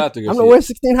 but I'll be allowed to go. I'm not worth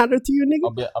 $1,600 to you,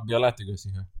 nigga. I'll be allowed to go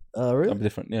see her. Really? I'll be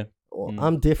different. Yeah. Well,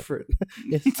 I'm different.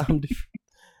 Yes, I'm different.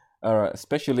 All right,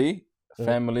 especially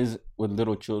families with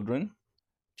little children.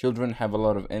 Children have a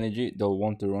lot of energy. They'll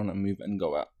want to run and move and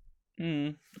go out.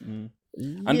 And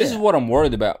this is what I'm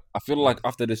worried about. I feel like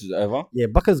after this is over. Yeah,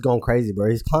 Bucker's gone crazy, bro.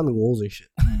 He's climbing walls and shit.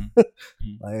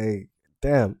 Like,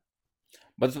 damn.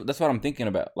 But that's what I'm thinking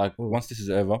about. Like, once this is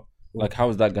over, like, how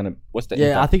is that gonna? What's the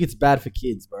impact? I think it's bad for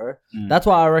kids, bro. That's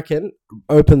why I reckon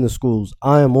open the schools.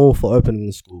 I am all for opening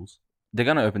the schools. They're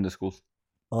gonna open the schools.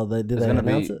 Oh, they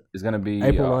announce it? It's gonna be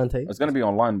April 19th. It's gonna be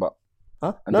online, but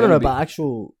no, but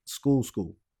actual school.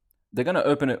 They're gonna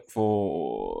open it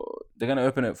for.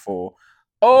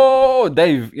 Oh,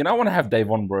 Dave! You know, I want to have Dave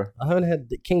on, bro. I haven't had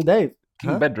King Dave.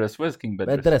 King Bedress. Where's King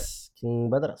Bedress? King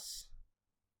Bedress.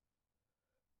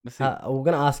 Let's see. We're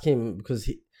gonna ask him because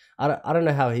I don't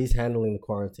know how he's handling the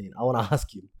quarantine. I want to ask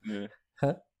him. Yeah.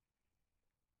 Huh?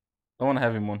 I want to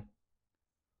have him on.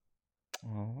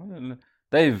 Oh,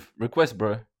 Dave, request,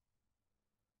 bro.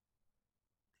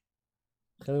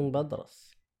 King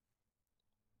Bedress.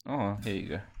 Oh, here you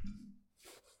go.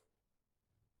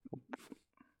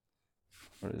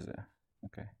 Where is it?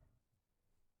 Okay.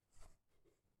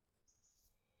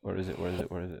 Where is it?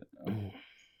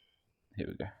 Here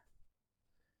we go.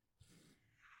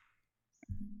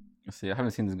 Let's see. I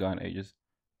haven't seen this guy in ages.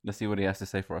 Let's see what he has to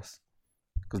say for us.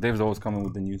 Because Dave's always coming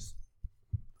with the news.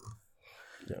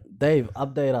 Yeah. Dave,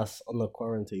 update us on the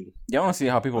quarantine. Yeah, I want to see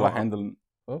how people are handling.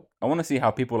 I want to see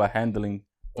how people are handling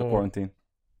the quarantine.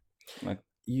 Like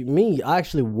I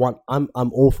actually want. I'm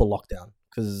all for lockdown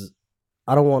because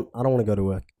I don't want to go to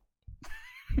work.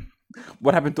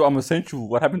 What happened to I'm essential?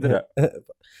 What happened to that?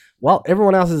 Well,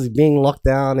 everyone else is being locked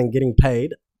down and getting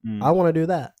paid. I want to do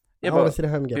that. Yeah, I want to sit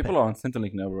at home and get people paid. are on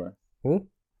Centrelink now, bro.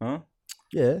 Huh?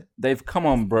 Yeah. Dave, come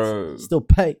on, bro. Still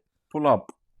pay. Pull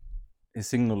up. His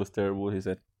signal is terrible, he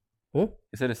said. Huh?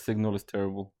 He said his signal is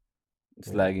terrible.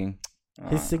 It's lagging.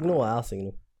 His signal or our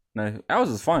signal? No, ours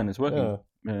is fine. It's working.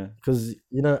 Yeah. Because,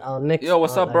 our necks... Yo,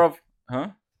 what's up, bruv? Huh?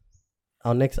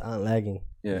 Our necks aren't lagging.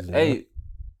 Yeah. Hey,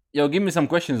 yo, give me some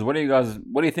questions. What do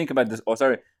you think about this? Oh,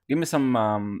 sorry. Give me some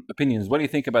opinions. What do you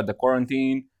think about the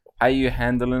quarantine? How are you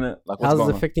handling it? Like, how's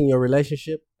it affecting your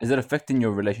relationship? Is it affecting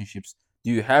your relationships?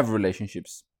 Do you have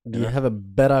relationships? Do you have a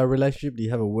better relationship? Do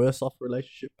you have a worse off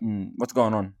relationship? What's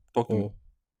going on? Talk to me.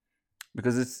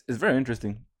 Because it's very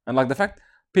interesting. And like the fact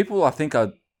people, I think,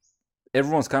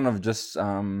 everyone's kind of just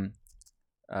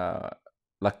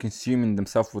like consuming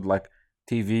themselves with like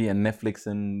TV and Netflix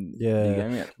and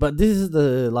gaming. But this is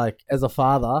as a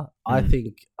father, I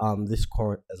think as a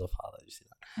father, you see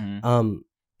that.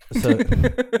 So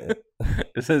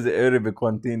It says the Arabic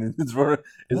quarantine. It's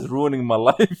ruining my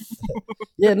life.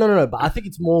 Yeah, no. But I think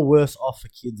it's more worse off for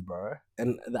kids, bro,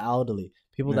 and the elderly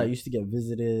people that used to get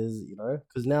visitors. You know,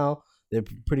 because now they're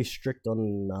pretty strict on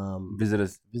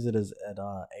visitors at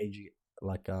age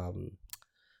like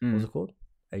what's it called?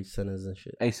 Age centers and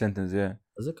shit. Age centers, yeah.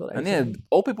 Is it called? And yeah,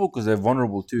 old people because they're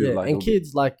vulnerable too. Yeah, like, and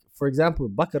kids, like for example,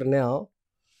 Bakr now,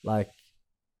 like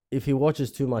if he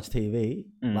watches too much TV,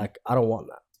 like I don't want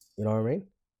that. You know what I mean?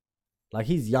 Like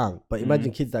he's young, but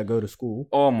imagine kids that go to school.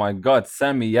 Oh my God,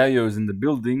 Sammy Yayo is in the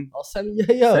building. Oh, Sammy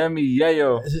Yayo. Sammy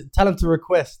Yayo. Tell him to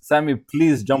request. Sammy,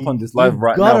 please jump on this live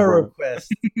right now, bro. Gotta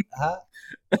request. Huh?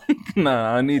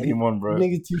 Nah, I need him on, bro.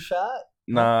 Nigga too shy?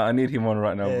 Nah, I need him on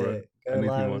right now, bro. I need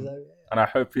him on. And I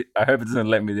hope it doesn't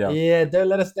let me down. Yeah, don't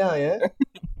let us down, yeah?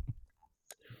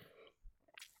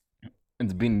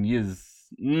 It's been years.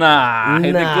 Nah,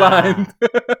 he declined.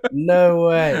 No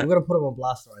way. We're gonna put him on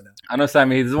blast right now. I know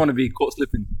Sammy, he doesn't want to be caught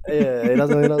slipping. Yeah, he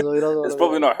doesn't It's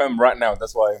probably not home right now,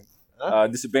 that's why.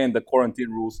 Disobeying the quarantine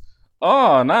rules.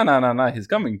 Oh, nah, he's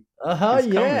coming.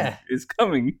 Yeah. He's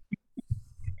coming.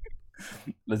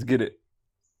 Let's get it.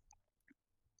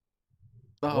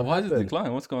 Oh, why is it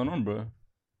declining? What's going on, bro?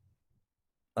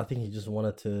 I think he just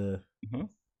wanted to.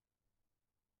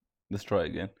 Let's try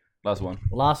again. Last one.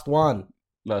 Last one.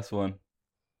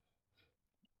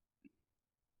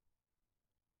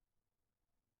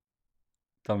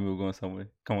 Tell me we're going somewhere.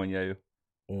 Come on, Yayo.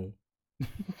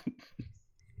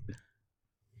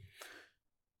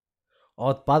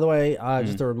 Oh, by the way,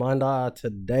 just a reminder,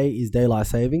 today is daylight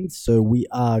savings, so we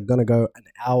are going to go an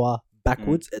hour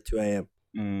backwards at 2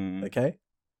 a.m. Okay?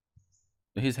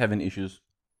 He's having issues.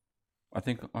 I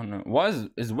think, I don't know. Why is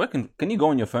it working? Can you go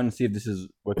on your phone and see if this is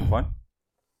working fine?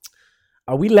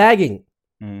 Are we lagging?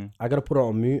 I got to put it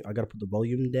on mute. I got to put the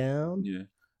volume down. Yeah.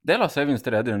 Daylight savings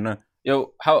today, I didn't know.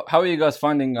 Yo, how are you guys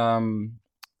finding, how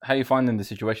are you finding the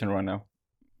situation right now?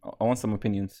 I want some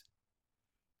opinions.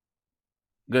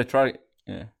 Go try it.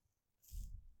 Yeah.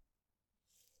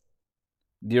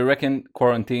 Do you reckon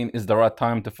quarantine is the right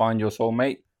time to find your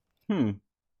soulmate?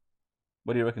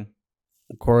 What do you reckon?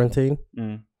 Quarantine?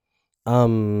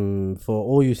 For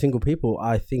all you single people,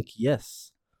 I think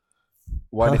yes.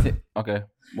 Why do you think? Okay.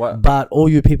 What? But all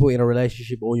you people in a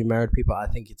relationship, all you married people, I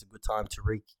think it's a good time to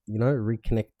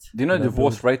reconnect. Do you know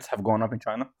divorce rates have gone up in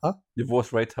China? Huh?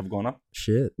 Divorce rates have gone up.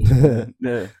 Shit.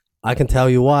 Yeah. I can tell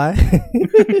you why.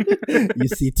 You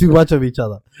see too much of each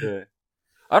other. Yeah.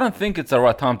 I don't think it's the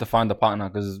right time to find a partner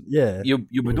because you'll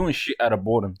be doing shit out of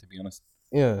boredom, to be honest.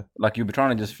 Yeah. Like you'll be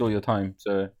trying to just fill your time.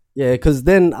 So yeah, because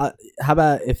then how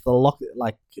about if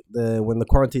when the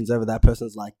quarantine's over, that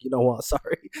person's like, you know what?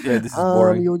 Sorry. Yeah, this is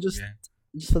boring. You're just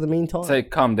for the meantime. Say,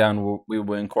 calm down. We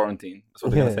were in quarantine. That's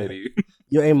what they're gonna say to you.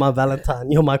 You ain't my Valentine.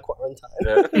 You're my quarantine.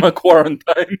 Yeah, my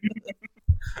quarantine.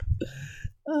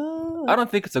 I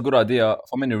don't think it's a good idea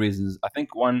for many reasons. I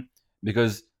think one,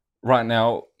 because right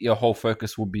now your whole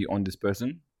focus will be on this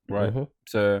person, right?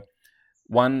 So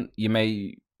one, you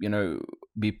may,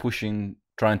 be pushing,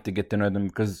 trying to get to know them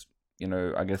because,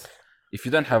 I guess if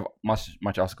you don't have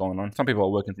much else going on, some people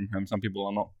are working from home, some people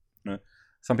are not.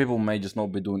 Some people may just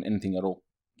not be doing anything at all.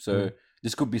 So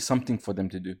this could be something for them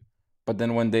to do. But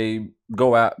then when they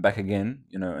go out back again,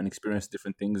 and experience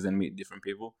different things and meet different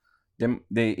people, then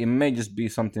it may just be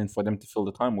something for them to fill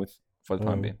the time with for the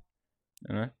time being.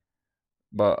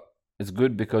 But it's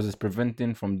good because it's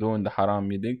preventing from doing the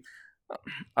haram, you dig?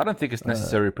 I don't think it's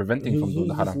necessary preventing from doing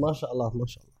the haram. Mashallah.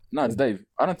 No, it's Dave.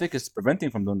 I don't think it's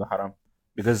preventing from doing the haram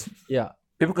because yeah,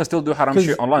 people can still do haram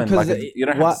shit online. Like you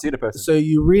don't have to see the person. So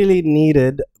you really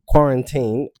needed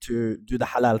quarantine to do the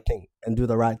halal thing and do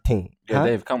the right thing. Yeah,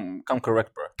 Dave, come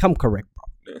correct, bro. Come correct,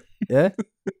 bro. Yeah.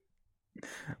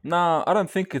 Nah, I don't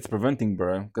think it's preventing,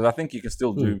 bro. Because I think you can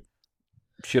still do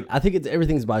shit. I think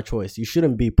everything's by choice. You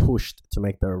shouldn't be pushed to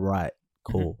make the right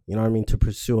call. You know what I mean? To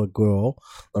pursue a girl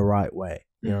the right way.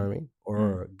 You know what I mean?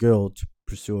 Or a girl to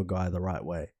pursue a guy the right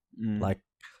way.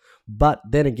 But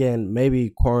then again,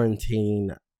 maybe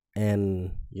quarantine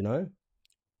and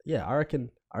I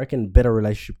reckon better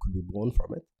relationship could be born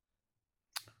from it.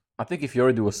 I think if you're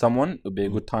already with someone, it would be a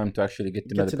good time to actually get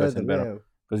to know the person better.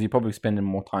 Because you're probably spending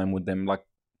more time with them, like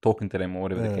talking to them or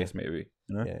whatever the case may be.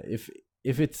 Yeah, if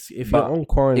you're on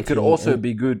quarantine, it could also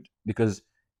be good because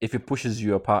if it pushes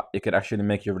you apart, it could actually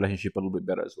make your relationship a little bit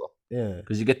better as well. Yeah,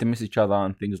 because you get to miss each other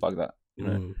and things like that.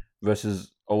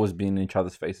 Versus always being in each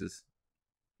other's faces,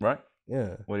 right?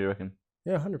 Yeah. What do you reckon?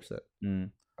 Yeah, 100%.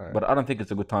 Right. But I don't think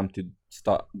it's a good time to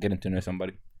start getting to know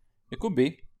somebody. It could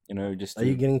be, just. Are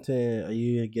you getting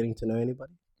to know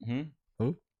anybody?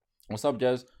 What's up,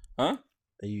 Jazz? Huh?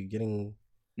 Are you getting?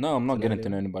 No, I'm not getting to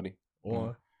know anybody.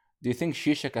 Why? Do you think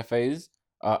shisha cafes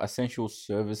are essential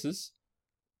services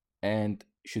and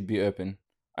should be open?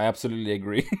 I absolutely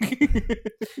agree.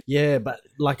 Yeah, but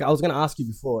like I was gonna ask you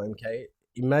before, MK.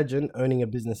 Imagine owning a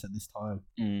business at this time.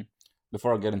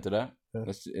 Before I get into that,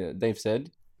 Dave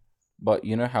said, but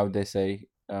you know how they say,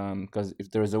 because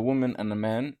if there is a woman and a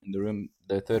man in the room,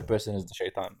 the third person is the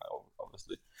shaitan,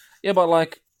 obviously. Yeah, but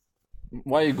like,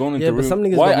 why are you going into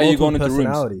rooms? Why are you going into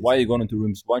rooms? Why are you going into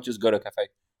rooms? Why don't you just go to a cafe?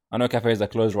 I know cafes are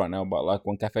closed right now, but like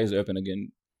when cafes open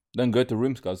again, then go to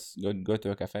rooms, guys. Go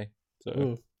to a cafe.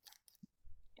 So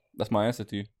that's my answer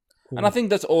to you. And I think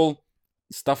that's all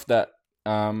stuff that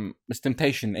is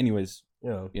temptation, anyways.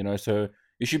 Yeah. You know, so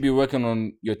you should be working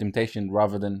on your temptation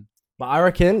rather than. But I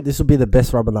reckon this will be the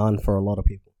best Ramadan for a lot of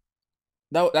people.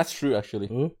 That's true, actually.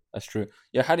 That's true.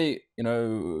 Yeah. How do you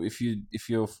know if you're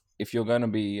gonna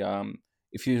be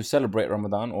if you celebrate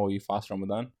Ramadan or you fast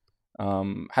Ramadan,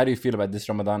 how do you feel about this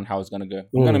Ramadan? How it's gonna go?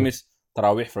 We're gonna miss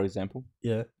Tarawih, for example.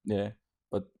 Yeah. Yeah.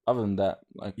 But other than that,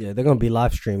 like they're gonna be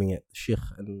live streaming it, Sheikh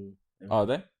and. Are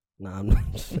they? Nah, I'm not.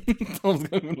 I was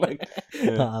gonna be like,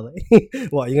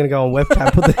 what? You're gonna go on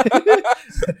webcam?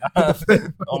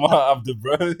 I'm Abdul,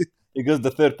 bro. Because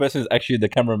the third person is actually the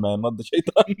cameraman, not the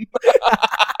shaitan.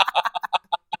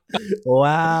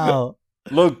 Wow.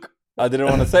 Look, I didn't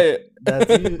want to say it. That's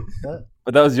you.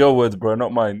 But that was your words, bro,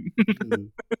 not mine.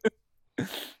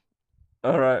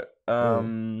 All right.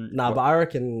 But I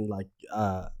reckon like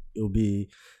it'll be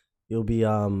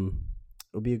a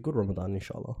good Ramadan,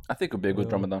 inshallah. I think it'll be a good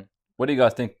Ramadan. What do you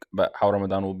guys think about how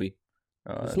Ramadan will be?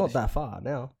 It's not that far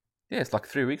now. Yeah, it's like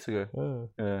 3 weeks ago.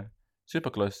 Yeah. Super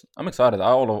close. I'm excited.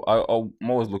 I'll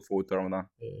always look forward to Ramadan.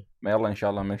 Yeah. May Allah,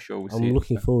 inshallah, make sure we see it. I'm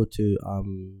looking forward to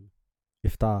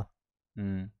iftar.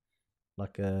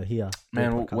 Like here.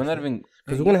 Man, we're not even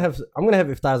because I'm gonna have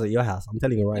iftars at your house. I'm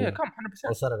telling you right now. Yeah, come 100%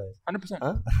 on Saturdays. 100%.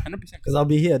 Huh? 100%. Because I'll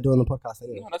be here doing the podcast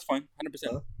anyway. No, that's fine.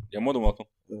 100%. You're more than welcome.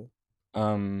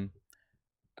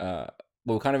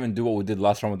 But we can't even do what we did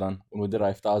last Ramadan when we did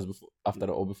our iftars before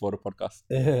the podcast.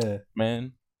 Yeah.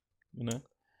 Man, you know.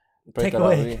 Take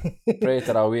away. Pray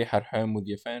Tarawih at home with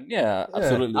your fan. Yeah,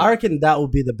 absolutely. I reckon that would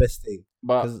be the best thing.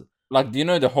 But like, do you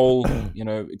know the whole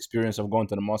experience of going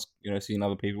to the mosque? Seeing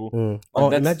other people.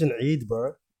 Like imagine Eid,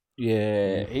 bro.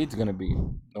 Yeah, Eid's gonna be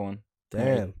the one.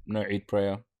 Damn. No Eid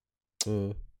prayer.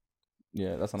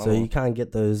 Yeah, that's another. So one. You can't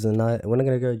get those. We're not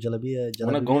gonna go jalabiya.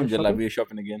 We're not going jalabiya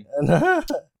shopping again.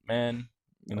 Man,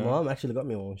 Mom actually got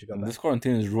me one when she got back. This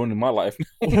quarantine is ruining my life.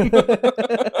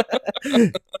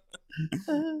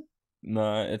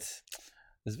 No, it's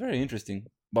very interesting,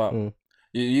 but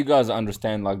you guys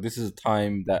understand, like, this is a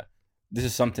time that this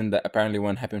is something that apparently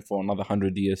won't happen for another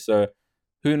 100 years. So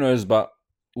who knows? But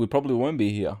we probably won't be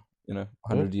here,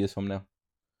 100 years from now.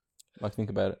 Like,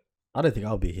 think about it. I don't think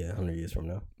I'll be here 100 years from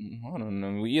now. I don't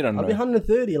know. You don't know. I'll be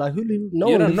 130. Like, no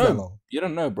one lives that long. You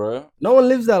don't know, bro. No one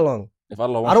lives that long. If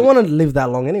Allah I don't want to live that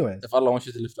long anyway. If Allah wants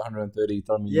you to live to 130,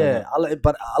 tell me. Yeah,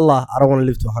 but Allah, I don't want to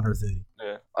live to 130.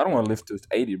 Yeah, I don't want to live to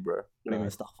 80, bro. No,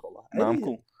 astaghfirullah. No, I'm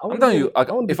cool. I'm telling you,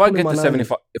 if I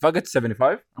get to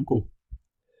 75, I'm cool.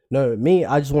 No, me,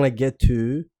 I just want to get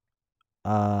to,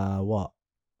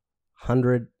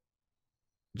 100,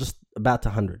 just about to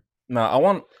 100. No, I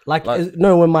want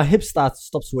when my hip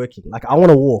stops working, like I want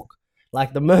to walk.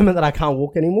 Like the moment that I can't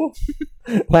walk anymore,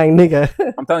 like nigga.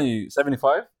 I'm telling you,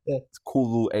 75. Yeah. It's a cool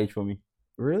little age for me.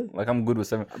 Really? Like I'm good with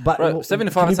 7. But bro,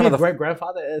 75. Can you be a great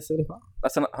grandfather at 75?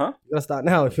 That's huh? You gotta start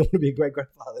now if you want to be a great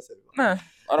grandfather at 75. Nah,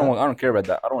 I don't care about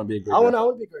that. I don't want to be a great. I want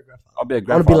to be a great grandfather. I'll be a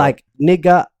grandfather. I want to be like,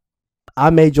 nigga,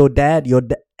 I made your dad. You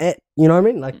know what I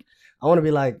mean? Like I want to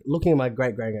be like looking at my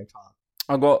great grandchild.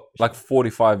 I got like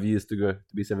 45 years to go to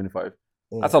be 75.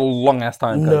 That's a long ass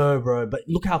time. No, bro. But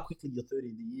look how quickly your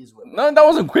 30 years went. No, that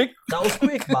wasn't quick. That was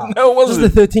quick, man. No, it wasn't.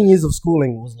 Just the 13 years of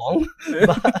schooling was long.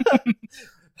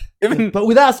 But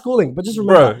without schooling. But just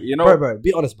remember, bro,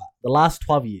 be honest, man. The last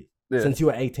 12 years since you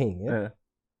were 18,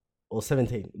 or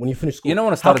 17, when you finished school. You know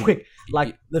when I started? How quick?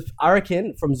 Like, I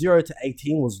reckon from 0 to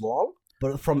 18 was long,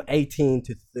 but from 18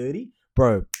 to 30,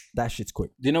 bro, that shit's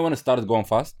quick. Do you know when it started going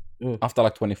fast? After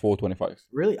like 24, 25.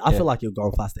 Really? I feel like you're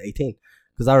going fast at 18.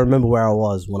 Because I remember where I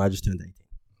was when I just turned 18.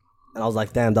 And I was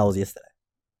like, damn, that was yesterday.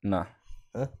 Nah.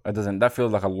 It doesn't. That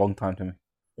feels like a long time to me.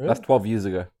 Really? That's 12 years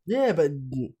ago. Yeah, but,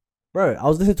 bro, I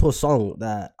was listening to a song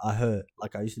that I heard,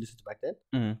 like I used to listen to back then.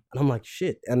 And I'm like,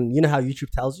 shit. And you know how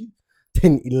YouTube tells you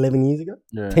 10, 11 years ago?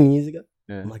 Yeah. 10 years ago?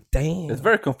 Yeah. I'm like, damn. It's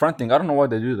very confronting. I don't know why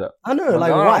they do that. I know.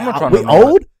 Like, why? We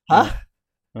old? Huh?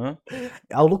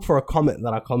 I'll look for a comment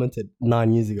that I commented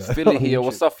 9 years ago. Philly here.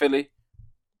 What's up, Philly?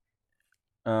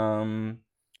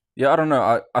 Yeah, I don't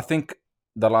know. I think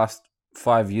the last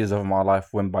 5 years of my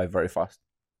life went by very fast.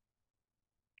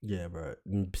 Yeah, bro.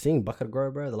 Seeing bucket grow,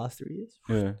 bro, the last 3 years.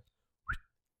 Yeah.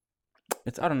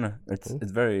 I don't know.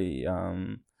 It's very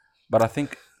but I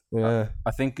think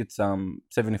I think it's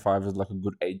 75 is like a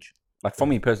good age. Like for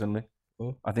me personally,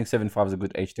 I think 75 is a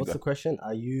good age to go. What's the question?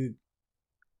 Are you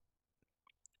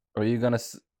gonna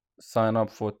sign up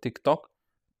for TikTok?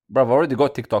 Bro, I've already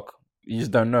got TikTok. You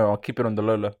just don't know. I'll keep it on the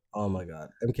low. Oh my god.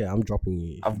 MK, I'm dropping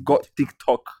you. I've got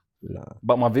TikTok. Nah.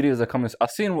 But my videos are coming. I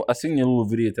seen your little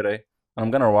video today. And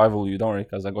I'm gonna rival you, don't worry,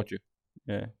 cause I got you.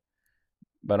 Yeah.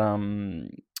 But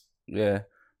yeah.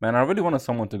 Man, I really wanted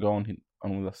someone to go on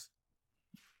with us.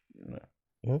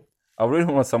 Yeah. I really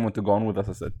want someone to go on with us,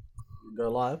 I said. Go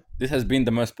live. This has been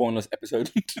the most pointless episode.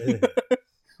 Yeah.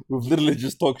 We've literally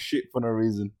just talked shit for no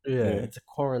reason. Yeah, it's a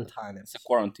quarantine episode. It's a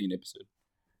quarantine episode.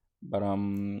 But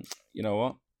you know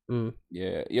what?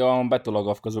 Yeah. Yo, I'm about to log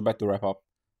off because we're about to wrap up.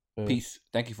 Peace.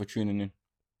 Thank you for tuning in.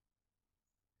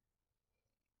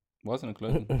 Wasn't it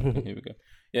closing? Okay, here we go.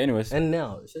 Yeah, anyways. And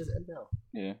now. It says end now.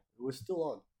 Yeah. We're still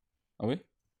on. Are we?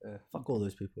 Fuck all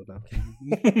those people now.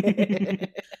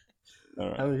 All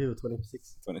right. How many people?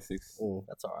 26? 26. Oh,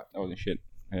 that's alright. That wasn't shit.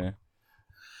 Yeah.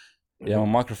 Yeah, my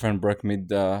microphone broke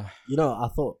mid. You know, I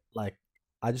thought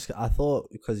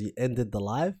because you ended the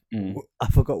live, I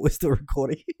forgot we're still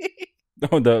recording.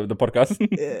 Oh, the podcast?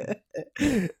 Yeah.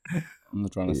 I'm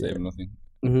not trying to save nothing.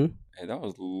 Hey, that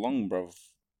was long, bro.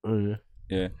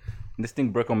 Yeah. This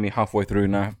thing broke on me halfway through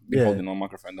now. I've been holding on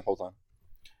microphone the whole time.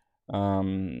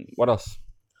 What else?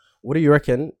 What do you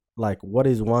reckon? Like, what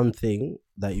is one thing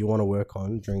that you want to work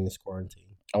on during this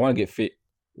quarantine? I want to get fit.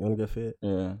 You want to get fit?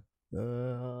 Yeah. I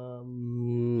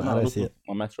don't see it.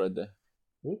 My mat's right there.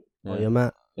 Yeah. Oh, your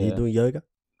mat? Are you doing yoga?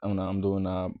 Oh, no, I'm doing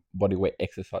body weight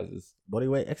exercises. Body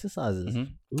weight exercises?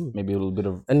 Maybe a little bit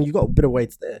of... And you got a bit of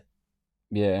weights there.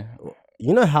 Yeah.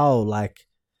 You know how, like,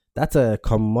 that's a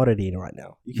commodity right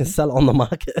now. You can sell it on the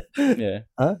market. Yeah.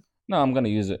 Huh? No, I'm going to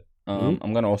use it. I'm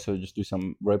going to also just do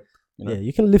some rope. You know? Yeah,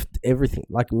 you can lift everything.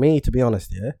 Like me, to be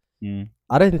honest, yeah.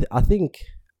 I think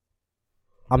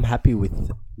I'm happy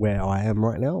with where I am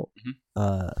right now,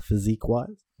 physique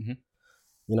wise. You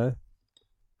know,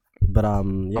 but yeah.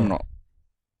 I'm not.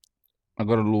 I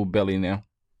got a little belly now.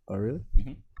 Oh really?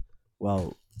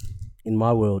 Well, in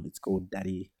my world, it's called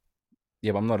daddy.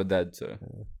 Yeah, but I'm not a dad, so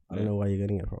I don't know where you're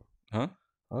getting it from. Huh?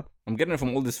 I'm getting it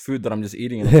from all this food that I'm just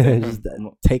eating. Just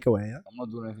takeaway. Yeah? I'm not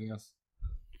doing anything else.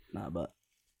 Nah, but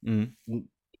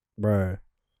bro,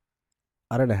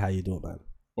 I don't know how you do it, man.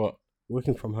 What?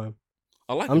 Working from home.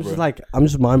 I'm just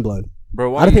mind blown,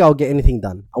 bro. I don't think I'll get anything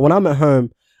done. When I'm at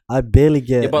home, I barely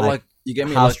get you get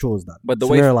me house chores done. But the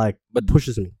Samira, way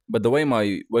pushes me. But the way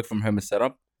my work from home is set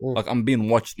up, like I'm being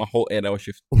watched my whole 8-hour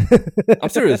shift. I'm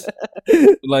serious.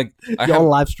 Like You're on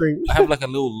live stream. I have like a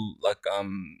little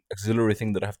auxiliary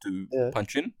thing that I have to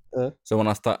punch in. So when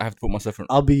I start, I have to put myself in.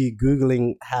 I'll be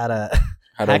googling how to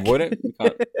avoid it. You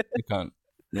can't.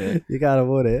 Yeah. You can't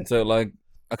avoid it. So like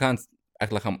I can't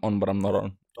act like I'm on, but I'm not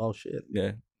on. Oh shit.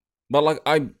 Yeah. But like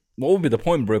what would be the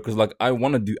point, bro? Because like I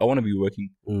want to be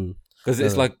working. Because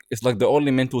it's like the only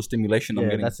mental stimulation I'm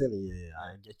getting. That's it. Yeah,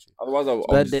 I get you. Otherwise,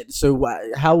 so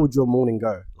how would your morning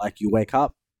go? Like you wake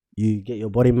up, you get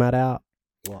your body mat out.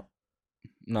 What?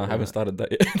 No, I haven't started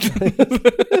that yet.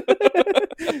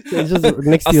 So it's just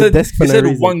next to your desk for no reason.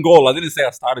 You said one goal. I didn't say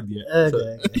I started yet.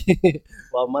 Okay.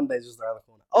 Well, Monday's just around the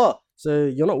corner. Oh, so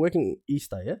you're not working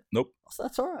Easter, yeah? Nope. So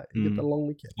that's all right. You get the long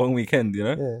weekend. Long weekend, you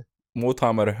know? Yeah. More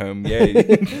time at home.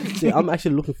 Yay. See, I'm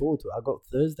actually looking forward to it. I got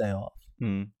Thursday off.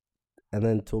 And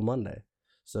then till Monday.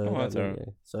 So, that's all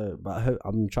right. So, but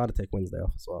I'm trying to take Wednesday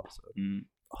off as well. So, oh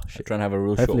shit, trying to have a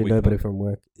real short week. Hopefully, nobody from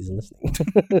work is listening.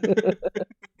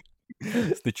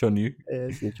 Snitch on you.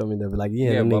 Yeah, snitch on me. They'll be like,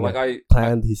 but like I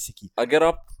planned his sickie. I get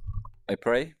up, I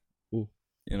pray. You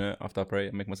know, after I pray,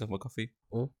 I make myself a coffee.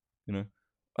 You know,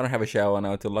 I don't have a shower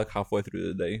now till like halfway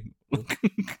through the day.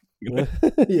 Yeah,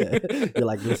 you're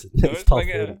like, listen, it's tough.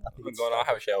 I'll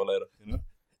have a shower later. You know.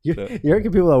 You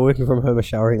reckon people that are working from home are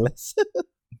showering less?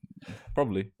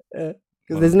 Probably.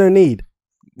 Because there's no need.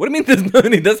 What do you mean there's no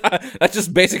need? That's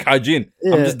just basic hygiene.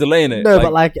 Yeah. I'm just delaying it. No,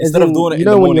 but like instead of doing it, you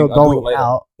know, when you're going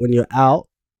out, when you're out,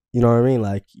 you know what I mean?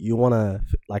 Like you wanna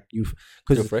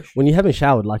because when you haven't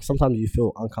showered, like sometimes you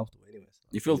feel uncomfortable. Anyways,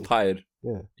 you feel tired.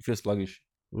 Yeah, you feel sluggish.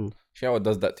 Shower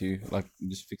does that to you. Like it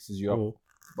just fixes you up.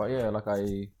 But yeah, like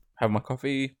I have my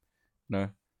coffee. I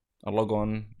log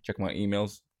on, check my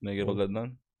emails, and I get all that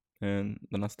done, and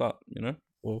then I start. You know,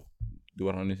 do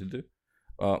what I need to do.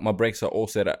 My breaks are all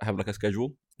set. I have like a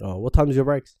schedule. Oh, what time is your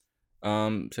breaks?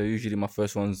 So usually my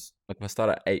first one's like if I start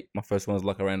at 8, my first one's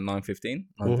like around 9:15,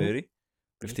 9:30,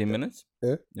 15 minutes.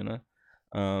 Yeah. You know.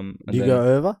 Do you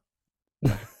go over?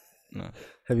 No.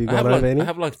 Have you got over any? I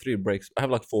have like 3 breaks. I have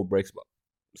like 4 breaks, but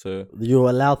so you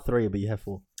allow 3, but you have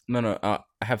 4. No. I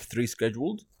have 3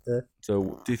 scheduled. Yeah.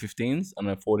 So 2 15s and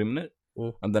a 40-minute,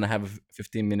 and then I have a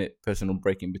 15-minute personal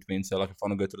break in between. So like if I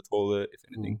want to go to the toilet, if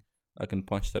anything, I can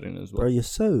punch that in as well. Bro, you're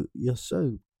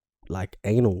so like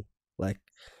anal. Like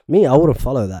me, I wouldn't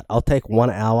follow that. I'll take 1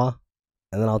 hour,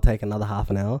 and then I'll take another half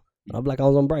an hour. I'll be like, I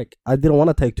was on break. I didn't want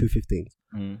to take 2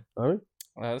 15s.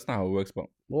 That's not how it works, but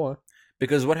why?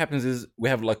 Because what happens is we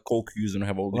have like call queues and we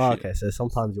have all this shit. Okay, so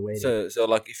sometimes you're waiting. So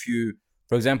like if you,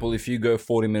 for example, if you go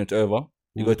 40 minutes over,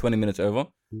 you go 20 minutes over,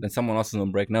 then someone else is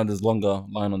on break. Now there's longer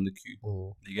line on the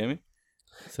queue. You get me?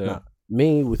 So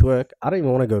me with work, I don't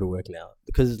even want to go to work now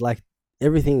because like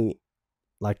everything,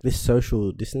 like this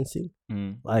social distancing,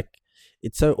 like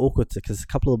it's so awkward because a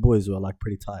couple of boys were like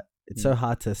pretty tight. It's so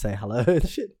hard to say hello and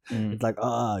shit. It's like,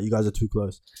 you guys are too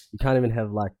close. You can't even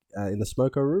have like in the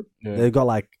smoker room. Yeah. They've got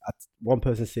like one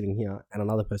person sitting here and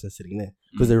another person sitting there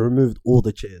because they removed all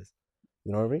the chairs.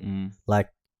 You know what I mean? Like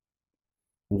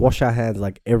wash our hands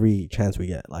like every chance we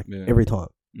get, like every time.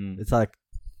 It's like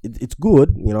it's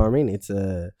good. You know what I mean? It's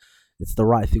the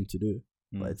right thing to do.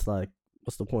 But it's like,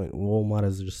 what's the point? We all might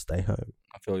as well just stay home.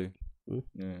 I feel you.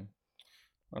 Yeah.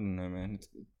 I don't know, man. It's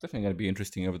definitely going to be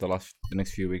interesting over the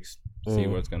next few weeks to see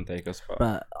where it's going to take us.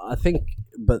 But I think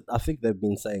they've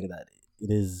been saying that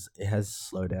it has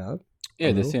slowed down.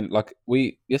 Yeah, they're saying like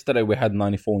yesterday we had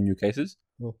 94 new cases.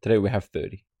 Today we have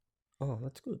 30. Oh,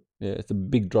 that's good. Yeah, it's a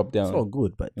big drop down. It's not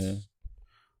good, but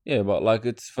yeah, but like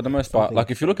it's for the most part.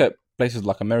 Like if you look at places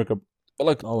like America,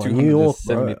 like New York,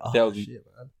 270,000.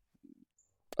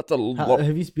 That's a lot.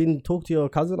 Have you been talk to your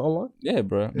cousin online? Yeah,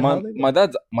 bro. My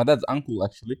dad's uncle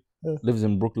actually lives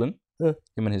in Brooklyn. Him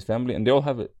and his family, and they all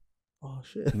have it. Oh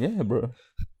shit. Yeah, bro.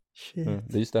 Shit.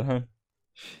 They just at home.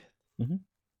 Shit.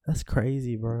 That's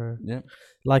crazy, bro. Yeah.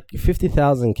 Like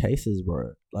 50,000 cases,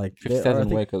 bro. Like 50,000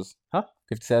 where?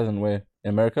 50,000 where?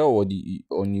 In America or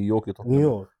New York? You're talking New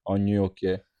York. About? New York,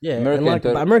 yeah. Yeah.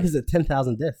 America's at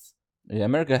 10,000 deaths. Yeah,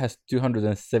 America has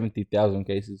 270,000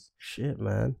 cases. Shit,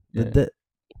 man. Yeah.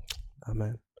 Oh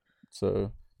man.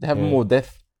 So they have more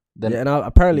death than and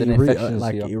apparently than it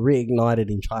reignited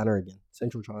in China again,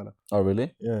 central China. Oh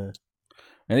really? Yeah.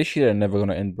 And this shit are never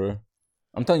gonna end, bro.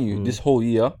 I'm telling you, this whole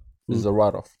year is a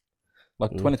write-off. Like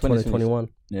 2020, 2021.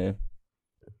 Yeah.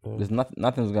 There's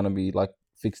nothing's gonna be like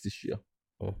fixed this year.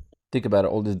 Think about it,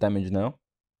 all this damage now.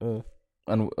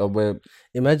 And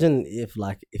imagine if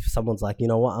someone's like, you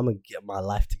know what, I'm gonna get my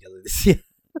life together this year.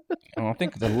 And I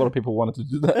think that a lot of people wanted to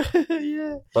do that.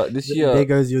 Yeah. But this year, there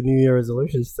goes your New Year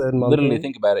resolutions. Third month. Literally,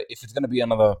 think about it. If it's gonna be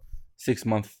another 6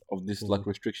 months of this like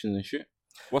restrictions and shit,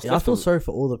 I feel sorry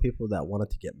for all the people that wanted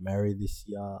to get married this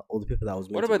year. All the people that was.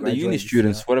 What about the uni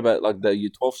students? What about like the Year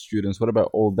 12 students? What about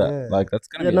all that? Yeah. Like that's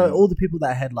gonna be all the people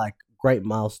that had like great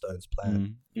milestones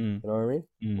planned. You know what I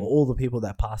mean? Or all the people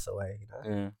that pass away. You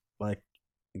know? Yeah. Like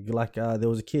there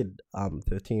was a kid,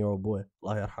 13-year-old boy,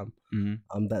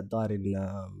 that died in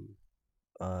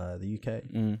the UK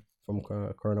from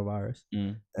coronavirus,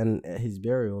 and at his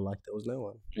burial, like there was no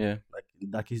one. Yeah,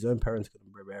 like his own parents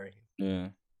couldn't bury him. Yeah,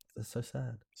 that's so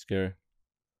sad. Scary.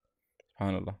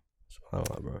 Subhanallah,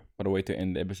 bro. What a way to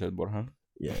end the episode, Borhan.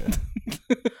 Yeah,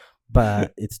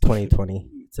 but it's 2020.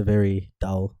 It's a very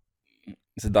dull.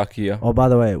 It's a dark year. Oh, by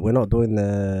the way, we're not doing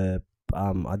the.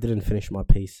 I didn't finish my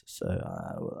piece, so.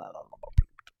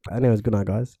 Anyways, good night,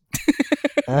 guys.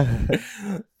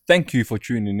 Thank you for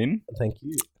tuning in. Thank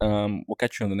you. We'll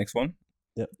catch you on the next one.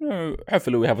 Yeah.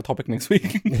 Hopefully we have a topic next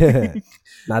week. Yeah.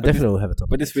 Definitely we'll have a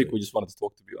topic. But this week we just wanted to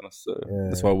talk, to be honest. So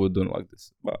that's why we're doing it like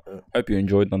this. But hope you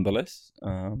enjoyed nonetheless.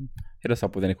 Hit us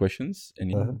up with any questions,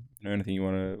 anything you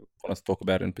want us to talk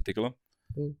about in particular,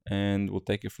 and we'll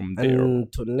take it from there. And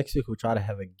next week we'll try to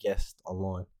have a guest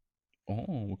online.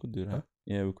 Oh, we could do that.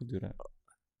 Yeah, we could do that.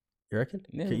 You reckon?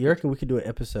 Yeah, you reckon we could do an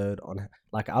episode on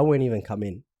I won't even come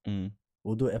in.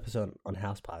 We'll do an episode on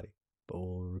house party, but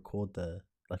we'll record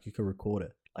you can record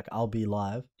it. Like I'll be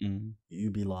live,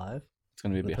 you be live. It's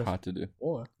gonna be a bit hard to do.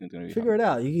 Or figure it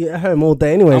out. You get at home all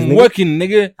day anyways. I'm working,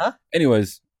 nigga. Huh?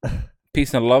 Anyways,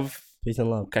 peace and love. Peace and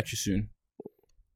love. Catch you soon.